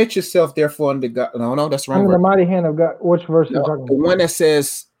 Submit yourself, therefore, unto God. No, that's wrong. Under the mighty hand of God. Which verse are you talking about? The one that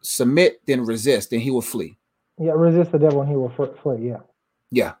says, submit, then resist, then he will flee. Yeah, resist the devil and he will flee. Yeah.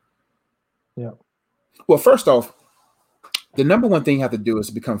 Yeah. Yeah. Well, first off, the number one thing you have to do is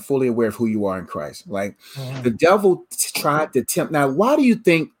become fully aware of who you are in Christ. Like the devil tried to tempt. Now, why do you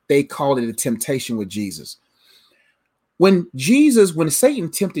think they called it a temptation with Jesus? when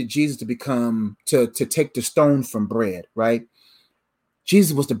Satan tempted Jesus to take the stone from bread, right?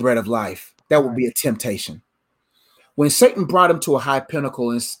 Jesus was the bread of life. That would be a temptation. When Satan brought him to a high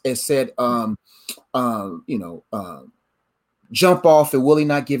pinnacle and said, jump off, and will he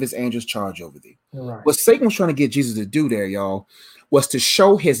not give his angels charge over thee? Right. What Satan was trying to get Jesus to do there, y'all, was to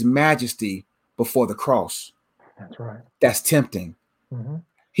show his majesty before the cross. That's right. That's tempting. Mm-hmm.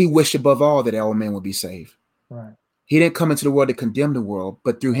 He wished above all that all men would be saved. Right. He didn't come into the world to condemn the world,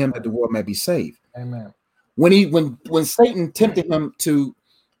 but through him that the world may be saved. Amen. When Satan tempted him to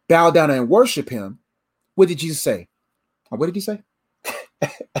bow down and worship him, what did Jesus say? What did he say?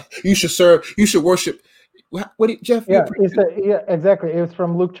 You should worship. What did Jeff? Yeah, exactly. It was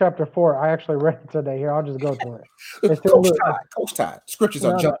from Luke chapter 4. I actually read it today. Here, I'll just go to it. It's Coach Tide. Scriptures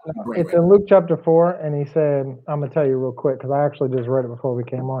are jumping. No. It's in Luke chapter 4, and he said, I'm going to tell you real quick because I actually just read it before we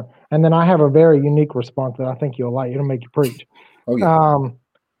came on. And then I have a very unique response that I think you'll like. It'll make you preach. Oh,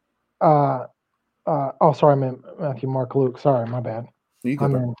 yeah. Sorry, I meant Matthew, Mark, Luke. Sorry, my bad.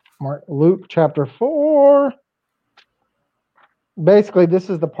 Luke chapter 4. Basically, this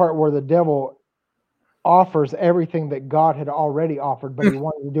is the part where the devil offers everything that God had already offered, but he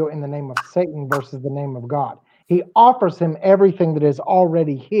wanted to do it in the name of Satan versus the name of God. He offers him everything that is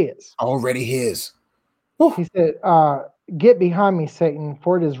already his. Already his. He said, get behind me, Satan,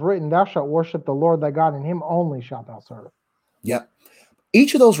 for it is written, thou shalt worship the Lord thy God, and him only shalt thou serve. Yep.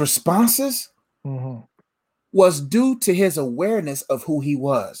 Each of those responses was due to his awareness of who he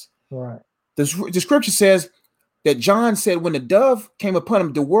was. Right. The scripture says that John said when the dove came upon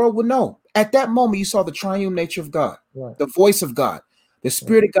him, the world would know. At that moment, you saw the triune nature of God, the voice of God, the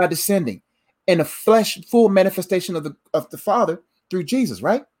Spirit of God descending, and the flesh, full manifestation of the Father through Jesus,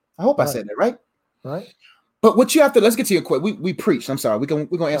 right? I hope I said that, right? Right. But what you have to, let's get to your question. We preached. I'm sorry. We're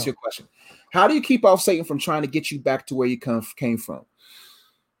gonna answer your question. How do you keep off Satan from trying to get you back to where you came from?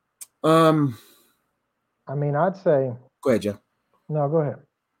 I mean, I'd say. Go ahead, Jeff. No, go ahead.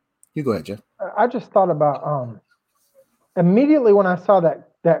 You go ahead, Jeff. I just thought about immediately when I saw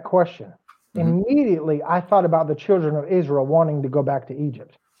that question. Immediately, I thought about the children of Israel wanting to go back to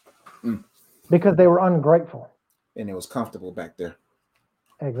Egypt because they were ungrateful. And it was comfortable back there.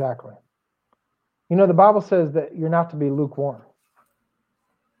 Exactly. You know, the Bible says that you're not to be lukewarm.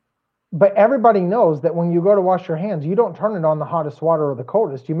 But everybody knows that when you go to wash your hands, you don't turn it on the hottest water or the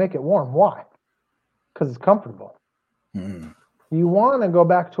coldest. You make it warm. Why? Because it's comfortable. You want to go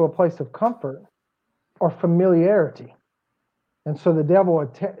back to a place of comfort or familiarity. And so the devil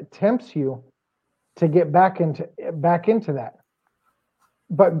tempts you to get back into that.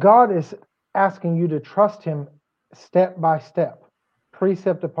 But God is asking you to trust him step by step,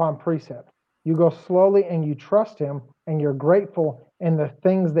 precept upon precept. You go slowly and you trust him and you're grateful in the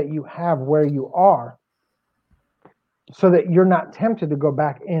things that you have where you are so that you're not tempted to go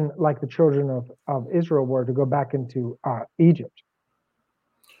back in like the children of Israel were to go back into Egypt.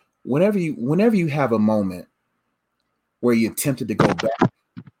 Whenever you have a moment where you're tempted to go back,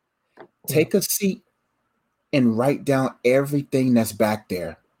 take a seat and write down everything that's back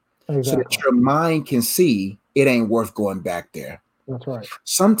there so that your mind can see it ain't worth going back there. That's right.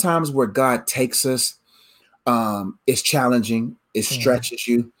 Sometimes where God takes us, it's challenging. It stretches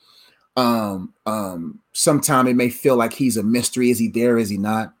you. Sometimes it may feel like he's a mystery. Is he there? Is he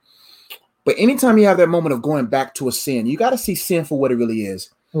not? But anytime you have that moment of going back to a sin, you got to see sin for what it really is.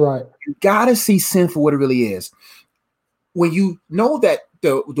 Right. You got to see sin for what it really is. When you know that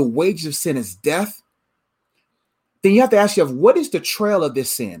the wages of sin is death, then you have to ask yourself, what is the trail of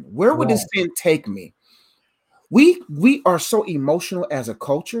this sin? Where would this sin take me? We are so emotional as a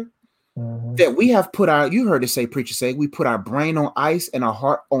culture that we have put you heard it preacher say, we put our brain on ice and our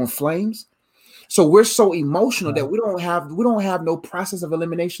heart on flames. So we're so emotional that we don't have no process of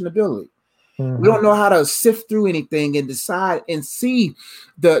elimination ability. We don't know how to sift through anything and decide and see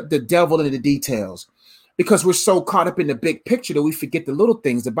the devil in the details. Because we're so caught up in the big picture that we forget the little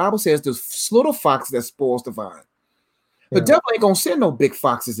things. The Bible says there's little fox that spoils the vine. The devil ain't going to send no big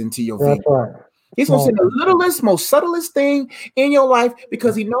foxes into your vein. Right. He's going to send the littlest, most subtlest thing in your life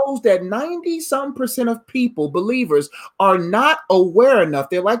because he knows that 90% of people, believers, are not aware enough.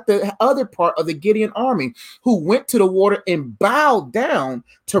 They're like the other part of the Gideon army who went to the water and bowed down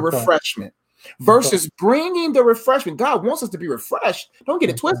to refreshment versus bringing the refreshment. God wants us to be refreshed. Don't get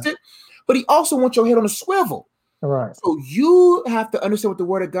it twisted. But he also wants your head on a swivel. Right. So you have to understand what the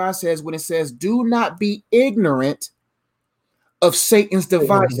word of God says when it says, do not be ignorant of Satan's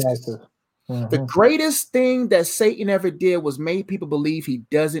devices. The greatest thing that Satan ever did was made people believe he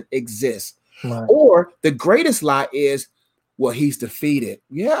doesn't exist. Or the greatest lie is well, he's defeated.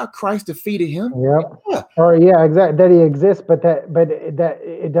 Yeah, Christ defeated him. Yep. Yeah. Or yeah, exactly. That he exists, but that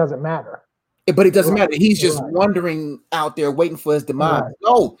it doesn't matter. But it doesn't Right. matter. He's just Right. wandering out there waiting for his demise. Right.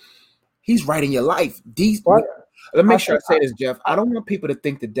 No, he's writing your life. What? Let me make sure I say this, Jeff. I don't want people to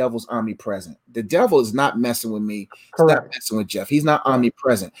think the devil's omnipresent. The devil is not messing with me. He's not messing with Jeff. He's not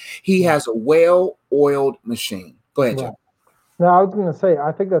omnipresent. He has a well-oiled machine. Go ahead, Jeff. No, I was going to say,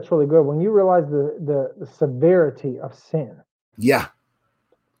 I think that's really good. When you realize the severity of sin. Yeah.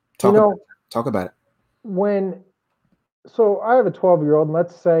 Talk about it. So I have a 12-year-old, and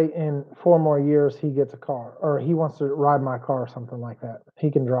let's say in 4 more years he gets a car, or he wants to ride my car or something like that.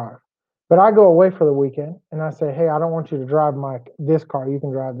 He can drive. But I go away for the weekend, and I say, hey, I don't want you to drive this car. You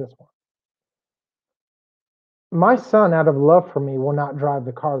can drive this one. My son, out of love for me, will not drive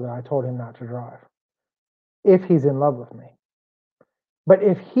the car that I told him not to drive if he's in love with me. But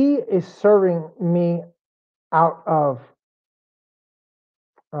if he is serving me out of,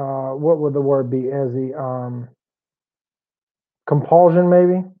 what would the word be, as the compulsion,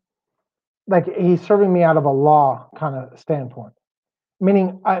 maybe? Like he's serving me out of a law kind of standpoint,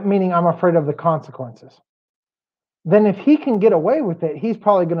 meaning I'm afraid of the consequences. Then if he can get away with it, he's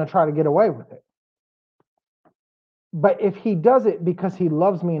probably going to try to get away with it. But if he does it because he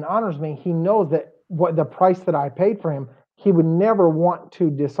loves me and honors me, he knows that what the price that I paid for him, he would never want to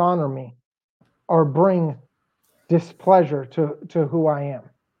dishonor me or bring displeasure to who I am.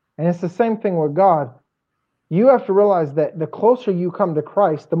 And it's the same thing with God. You have to realize that the closer you come to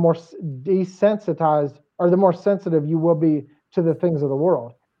Christ, the more desensitized or the more sensitive you will be to the things of the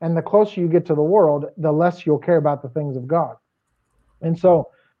world. And the closer you get to the world, the less you'll care about the things of God. And so,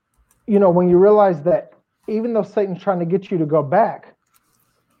 when you realize that even though Satan's trying to get you to go back,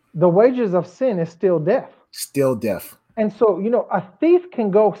 the wages of sin is still death. Still death. And so, a thief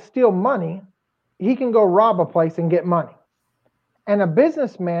can go steal money. He can go rob a place and get money. And a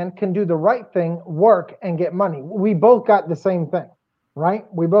businessman can do the right thing, work, and get money. We both got the same thing, right?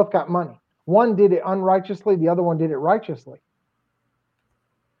 We both got money. One did it unrighteously. The other one did it righteously.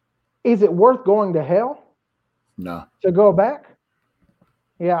 Is it worth going to hell? No. To go back?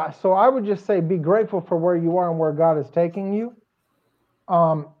 Yeah, so I would just say be grateful for where you are and where God is taking you.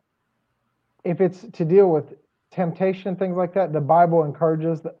 If it's to deal with temptation, things like that, the Bible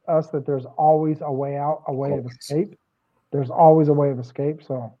encourages us that there's always a way out, a way of escape. There's always a way of escape.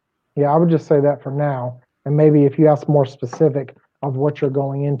 So, yeah, I would just say that for now. And maybe if you ask more specific of what you're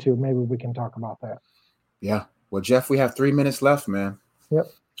going into, maybe we can talk about that. Yeah. Well, Jeff, we have 3 minutes left, man. Yep.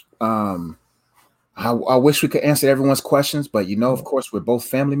 I wish we could answer everyone's questions, but of course, we're both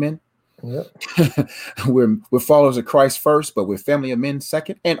family men. Yep. we're followers of Christ first, but we're family of men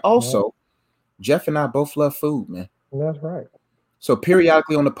second. And also, Jeff and I both love food, man. That's right. So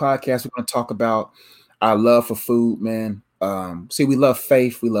periodically on the podcast, we're going to talk about our love for food, man. See, we love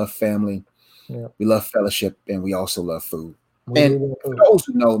faith, we love family, we love fellowship, and we also love food. And for those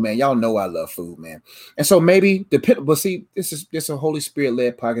who know, man, y'all know I love food, man. And so maybe but see, this is a Holy Spirit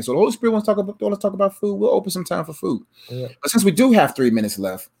led podcast. So the Holy Spirit wants to talk about food. We'll open some time for food. Yeah. But since we do have 3 minutes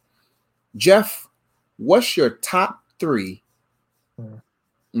left, Jeff, what's your top 3?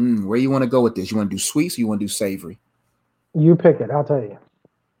 Where you want to go with this? You want to do sweets or you want to do savory? You pick it. I'll tell you.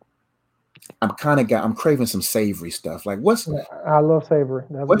 I'm craving some savory stuff. Like I love savory.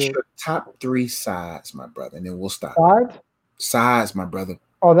 What's your top 3 sides, my brother? And then we'll stop. Sides, my brother.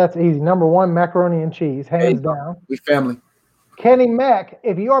 Oh, that's easy. Number 1, macaroni and cheese, hands down. We family. Kenny Mac,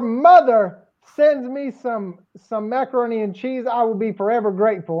 if your mother sends me some macaroni and cheese, I will be forever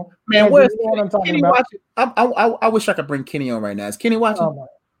grateful. Man, where's Kenny watching? I wish I could bring Kenny on right now. Is Kenny watching?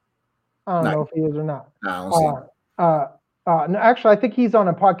 I don't know if he is or not. No, I don't see no, actually, I think he's on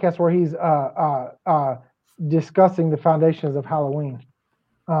a podcast where he's discussing the foundations of Halloween.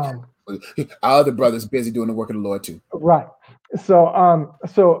 Our other brother's busy doing the work of the Lord too. Right.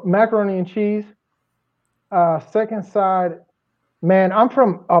 So macaroni and cheese. Second side, man, I'm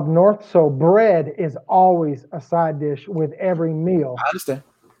from up north, so bread is always a side dish with every meal. I understand.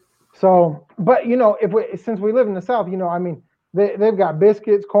 So, but since we live in the South, they've got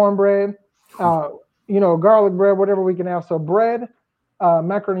biscuits, cornbread, garlic bread, whatever we can have. So bread,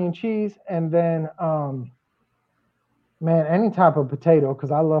 macaroni and cheese, and then any type of potato,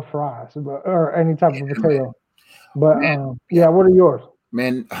 because I love fries, or any type of potato. But what are yours?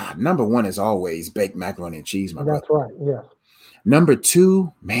 Man, number 1 is always baked macaroni and cheese, my brother. That's right, yes. Number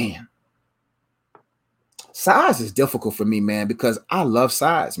 2, man, size is difficult for me, man, because I love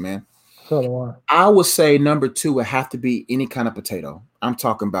size, man. So do I. I would say number 2 would have to be any kind of potato. I'm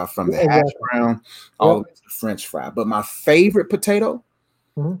talking about from the hash brown all the way to the French fry. But my favorite potato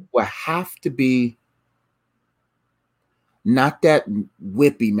would have to be Not that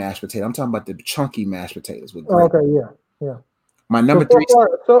whippy mashed potato. I'm talking about the chunky mashed potatoes with Oh, gravy. okay, yeah. My number three.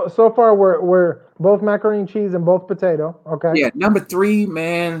 So far we're both macaroni and cheese and both potato. Okay. Yeah, number 3,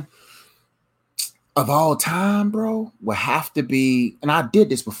 man, of all time, bro, will have to be, and I did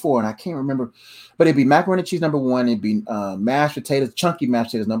this before and I can't remember, but it'd be macaroni and cheese number 1, it'd be mashed potatoes, chunky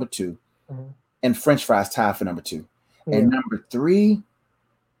mashed potatoes number 2, and French fries tied for number 2. Yeah. And number 3,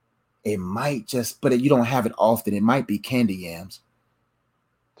 it might just, but you don't have it often, it might be candy yams.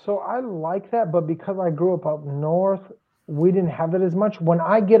 So I like that, but because I grew up north, we didn't have it as much. When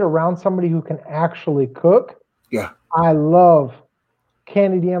I get around somebody who can actually cook, yeah, I love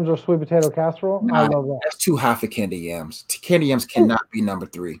candied yams or sweet potato casserole. I love that. That's too high for candy yams. Candy yams cannot be number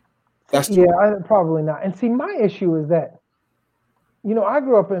 3. That's probably not. And see, my issue is that, I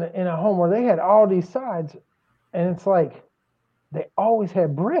grew up in a home where they had all these sides, and it's like they always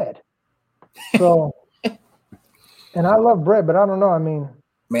had bread. So, and I love bread, but I don't know. I mean,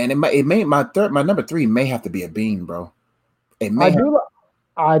 man, it may my number 3 may have to be a bean, bro.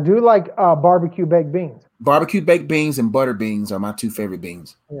 I do like barbecue baked beans. Barbecue baked beans and butter beans are my 2 favorite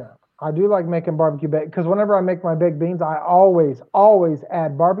beans. Yeah, I do like making barbecue baked, because whenever I make my baked beans, I always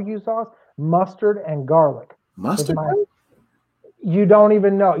add barbecue sauce, mustard, and garlic. Mustard? You don't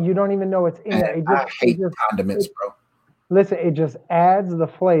even know. You don't even know it's in there. I hate condiments, bro. Listen, it just adds the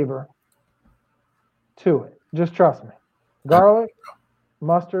flavor to it. Just trust me. Garlic,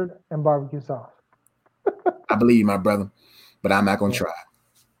 mustard, and barbecue sauce. I believe you, my brother, but I'm not going to try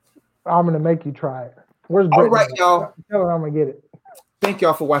it. I'm going to make you try it. Where's Brittany? All right, y'all. Tell her I'm going to get it. Thank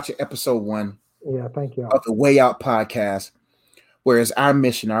y'all for watching episode 1. Yeah, thank you. Of the Way Out podcast, where it's our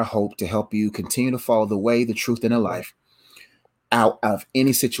mission, our hope to help you continue to follow the way, the truth, and the life out of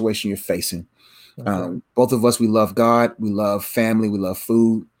any situation you're facing. Both of us, we love God, we love family, we love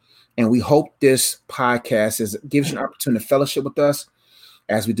food, and we hope this podcast gives you an opportunity to fellowship with us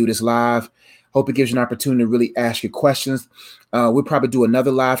as we do this live. Hope it gives you an opportunity to really ask your questions. We'll probably do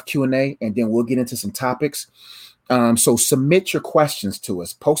another live Q&A, and then we'll get into some topics. So submit your questions to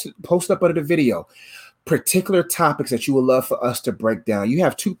us. Post up under the video. Particular topics that you would love for us to break down. You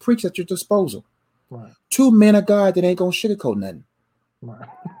have 2 preachers at your disposal. Right. 2 men of God that ain't gonna sugarcoat nothing. Right.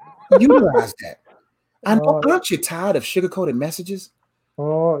 Utilize that. Aren't you tired of sugarcoated messages?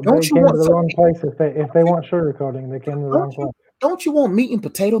 Oh, don't you want the wrong place if they want sugarcoating? They came to the wrong place. Don't you want meat and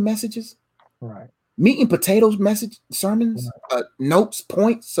potato messages? Right. Meat and potatoes sermons, notes,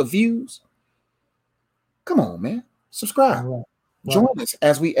 points of views. Come on, man. Subscribe. Right. Join us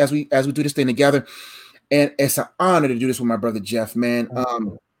as we do this thing together. And it's an honor to do this with my brother Jeff, man.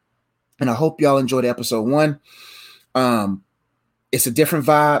 And I hope y'all enjoyed episode 1. It's a different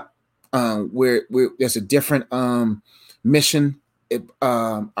vibe. There's a different mission.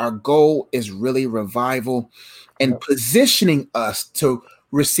 Our goal is really revival and positioning us to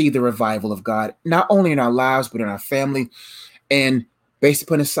receive the revival of God, not only in our lives, but in our family and based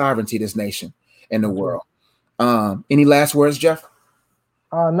upon his sovereignty, this nation and the world. Any last words, Jeff?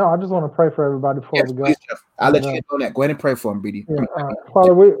 No, I just want to pray for everybody before we go. Please, Jeff. I'll let you know that. Go ahead and pray for him, BD. Yeah,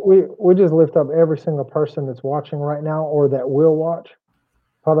 Father, we just lift up every single person that's watching right now or that will watch.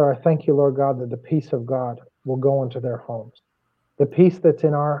 Father, I thank you, Lord God, that the peace of God will go into their homes. The peace that's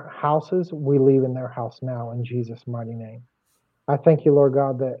in our houses, we leave in their house now in Jesus' mighty name. I thank you, Lord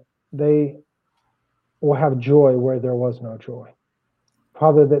God, that they will have joy where there was no joy.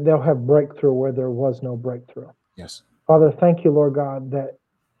 Father, that they'll have breakthrough where there was no breakthrough. Yes. Father, thank you, Lord God, that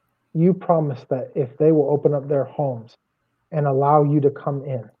you promised that if they will open up their homes and allow you to come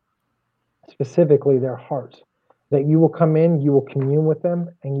in, specifically their hearts, that you will come in, you will commune with them,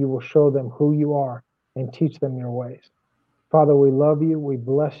 and you will show them who you are and teach them your ways. Father, we love you, we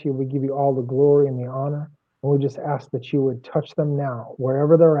bless you, we give you all the glory and the honor, and we just ask that you would touch them now,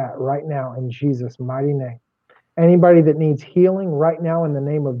 wherever they're at right now, in Jesus' mighty name. Anybody that needs healing right now in the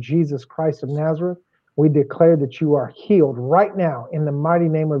name of Jesus Christ of Nazareth, we declare that you are healed right now in the mighty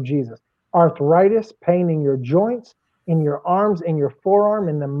name of Jesus. Arthritis, pain in your joints, in your arms, in your forearm,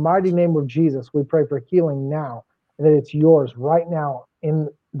 in the mighty name of Jesus, we pray for healing now, and that it's yours right now in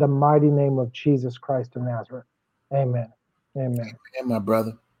the mighty name of Jesus Christ of Nazareth. Amen. Amen. Amen, my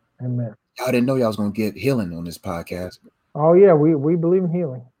brother. Amen. Y'all didn't know y'all was going to get healing on this podcast. Oh, yeah, we believe in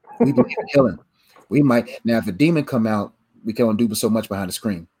healing. We believe in healing. We might. Now, if a demon come out, we can't do so much behind the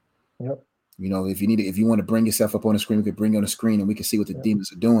screen. Yep. You know, if you want to bring yourself up on the screen, we could bring you on the screen and we can see what the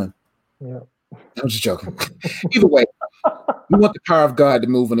demons are doing. Yep. I'm just joking. Either way, we want the power of God to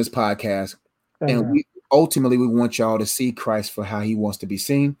move on this podcast. Amen. And we want y'all to see Christ for how he wants to be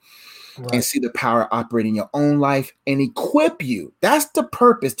seen. Right. And see the power operating in your own life and equip you. That's the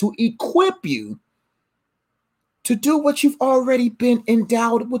purpose, to equip you to do what you've already been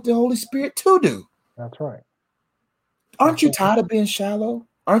endowed with the Holy Spirit to do. That's right. Aren't you tired of being shallow?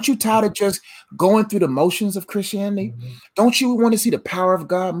 Aren't you tired of just going through the motions of Christianity? Don't you want to see the power of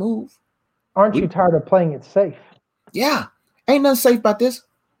God move? Aren't you tired of playing it safe? Yeah. Ain't nothing safe about this.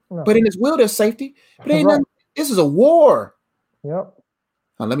 No. But in his will, there's safety. But ain't nothing. This is a war. Yep.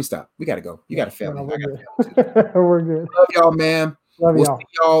 Oh, let me stop. We got to go. You got a family. We're good. Love y'all, man. Love y'all. See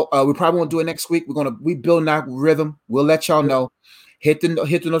y'all. We probably won't do it next week. We building our rhythm. We'll let y'all know. Hit the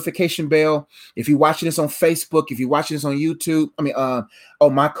notification bell. If you're watching this on Facebook, if you're watching this on YouTube,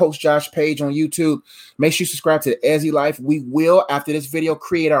 on my Coach Josh page on YouTube, make sure you subscribe to the Ezzy Life. We will, after this video,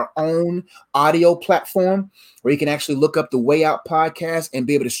 create our own audio platform where you can actually look up the Way Out podcast and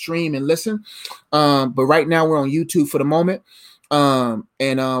be able to stream and listen. But right now we're on YouTube for the moment. And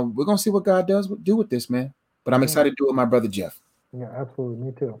we're gonna see what God do with this, man. But I'm excited to do it with my brother Jeff. Yeah, absolutely.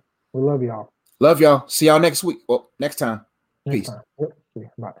 Me too. We love y'all. Love y'all. See y'all next week. Well, next time. Peace.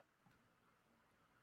 Yep. Bye.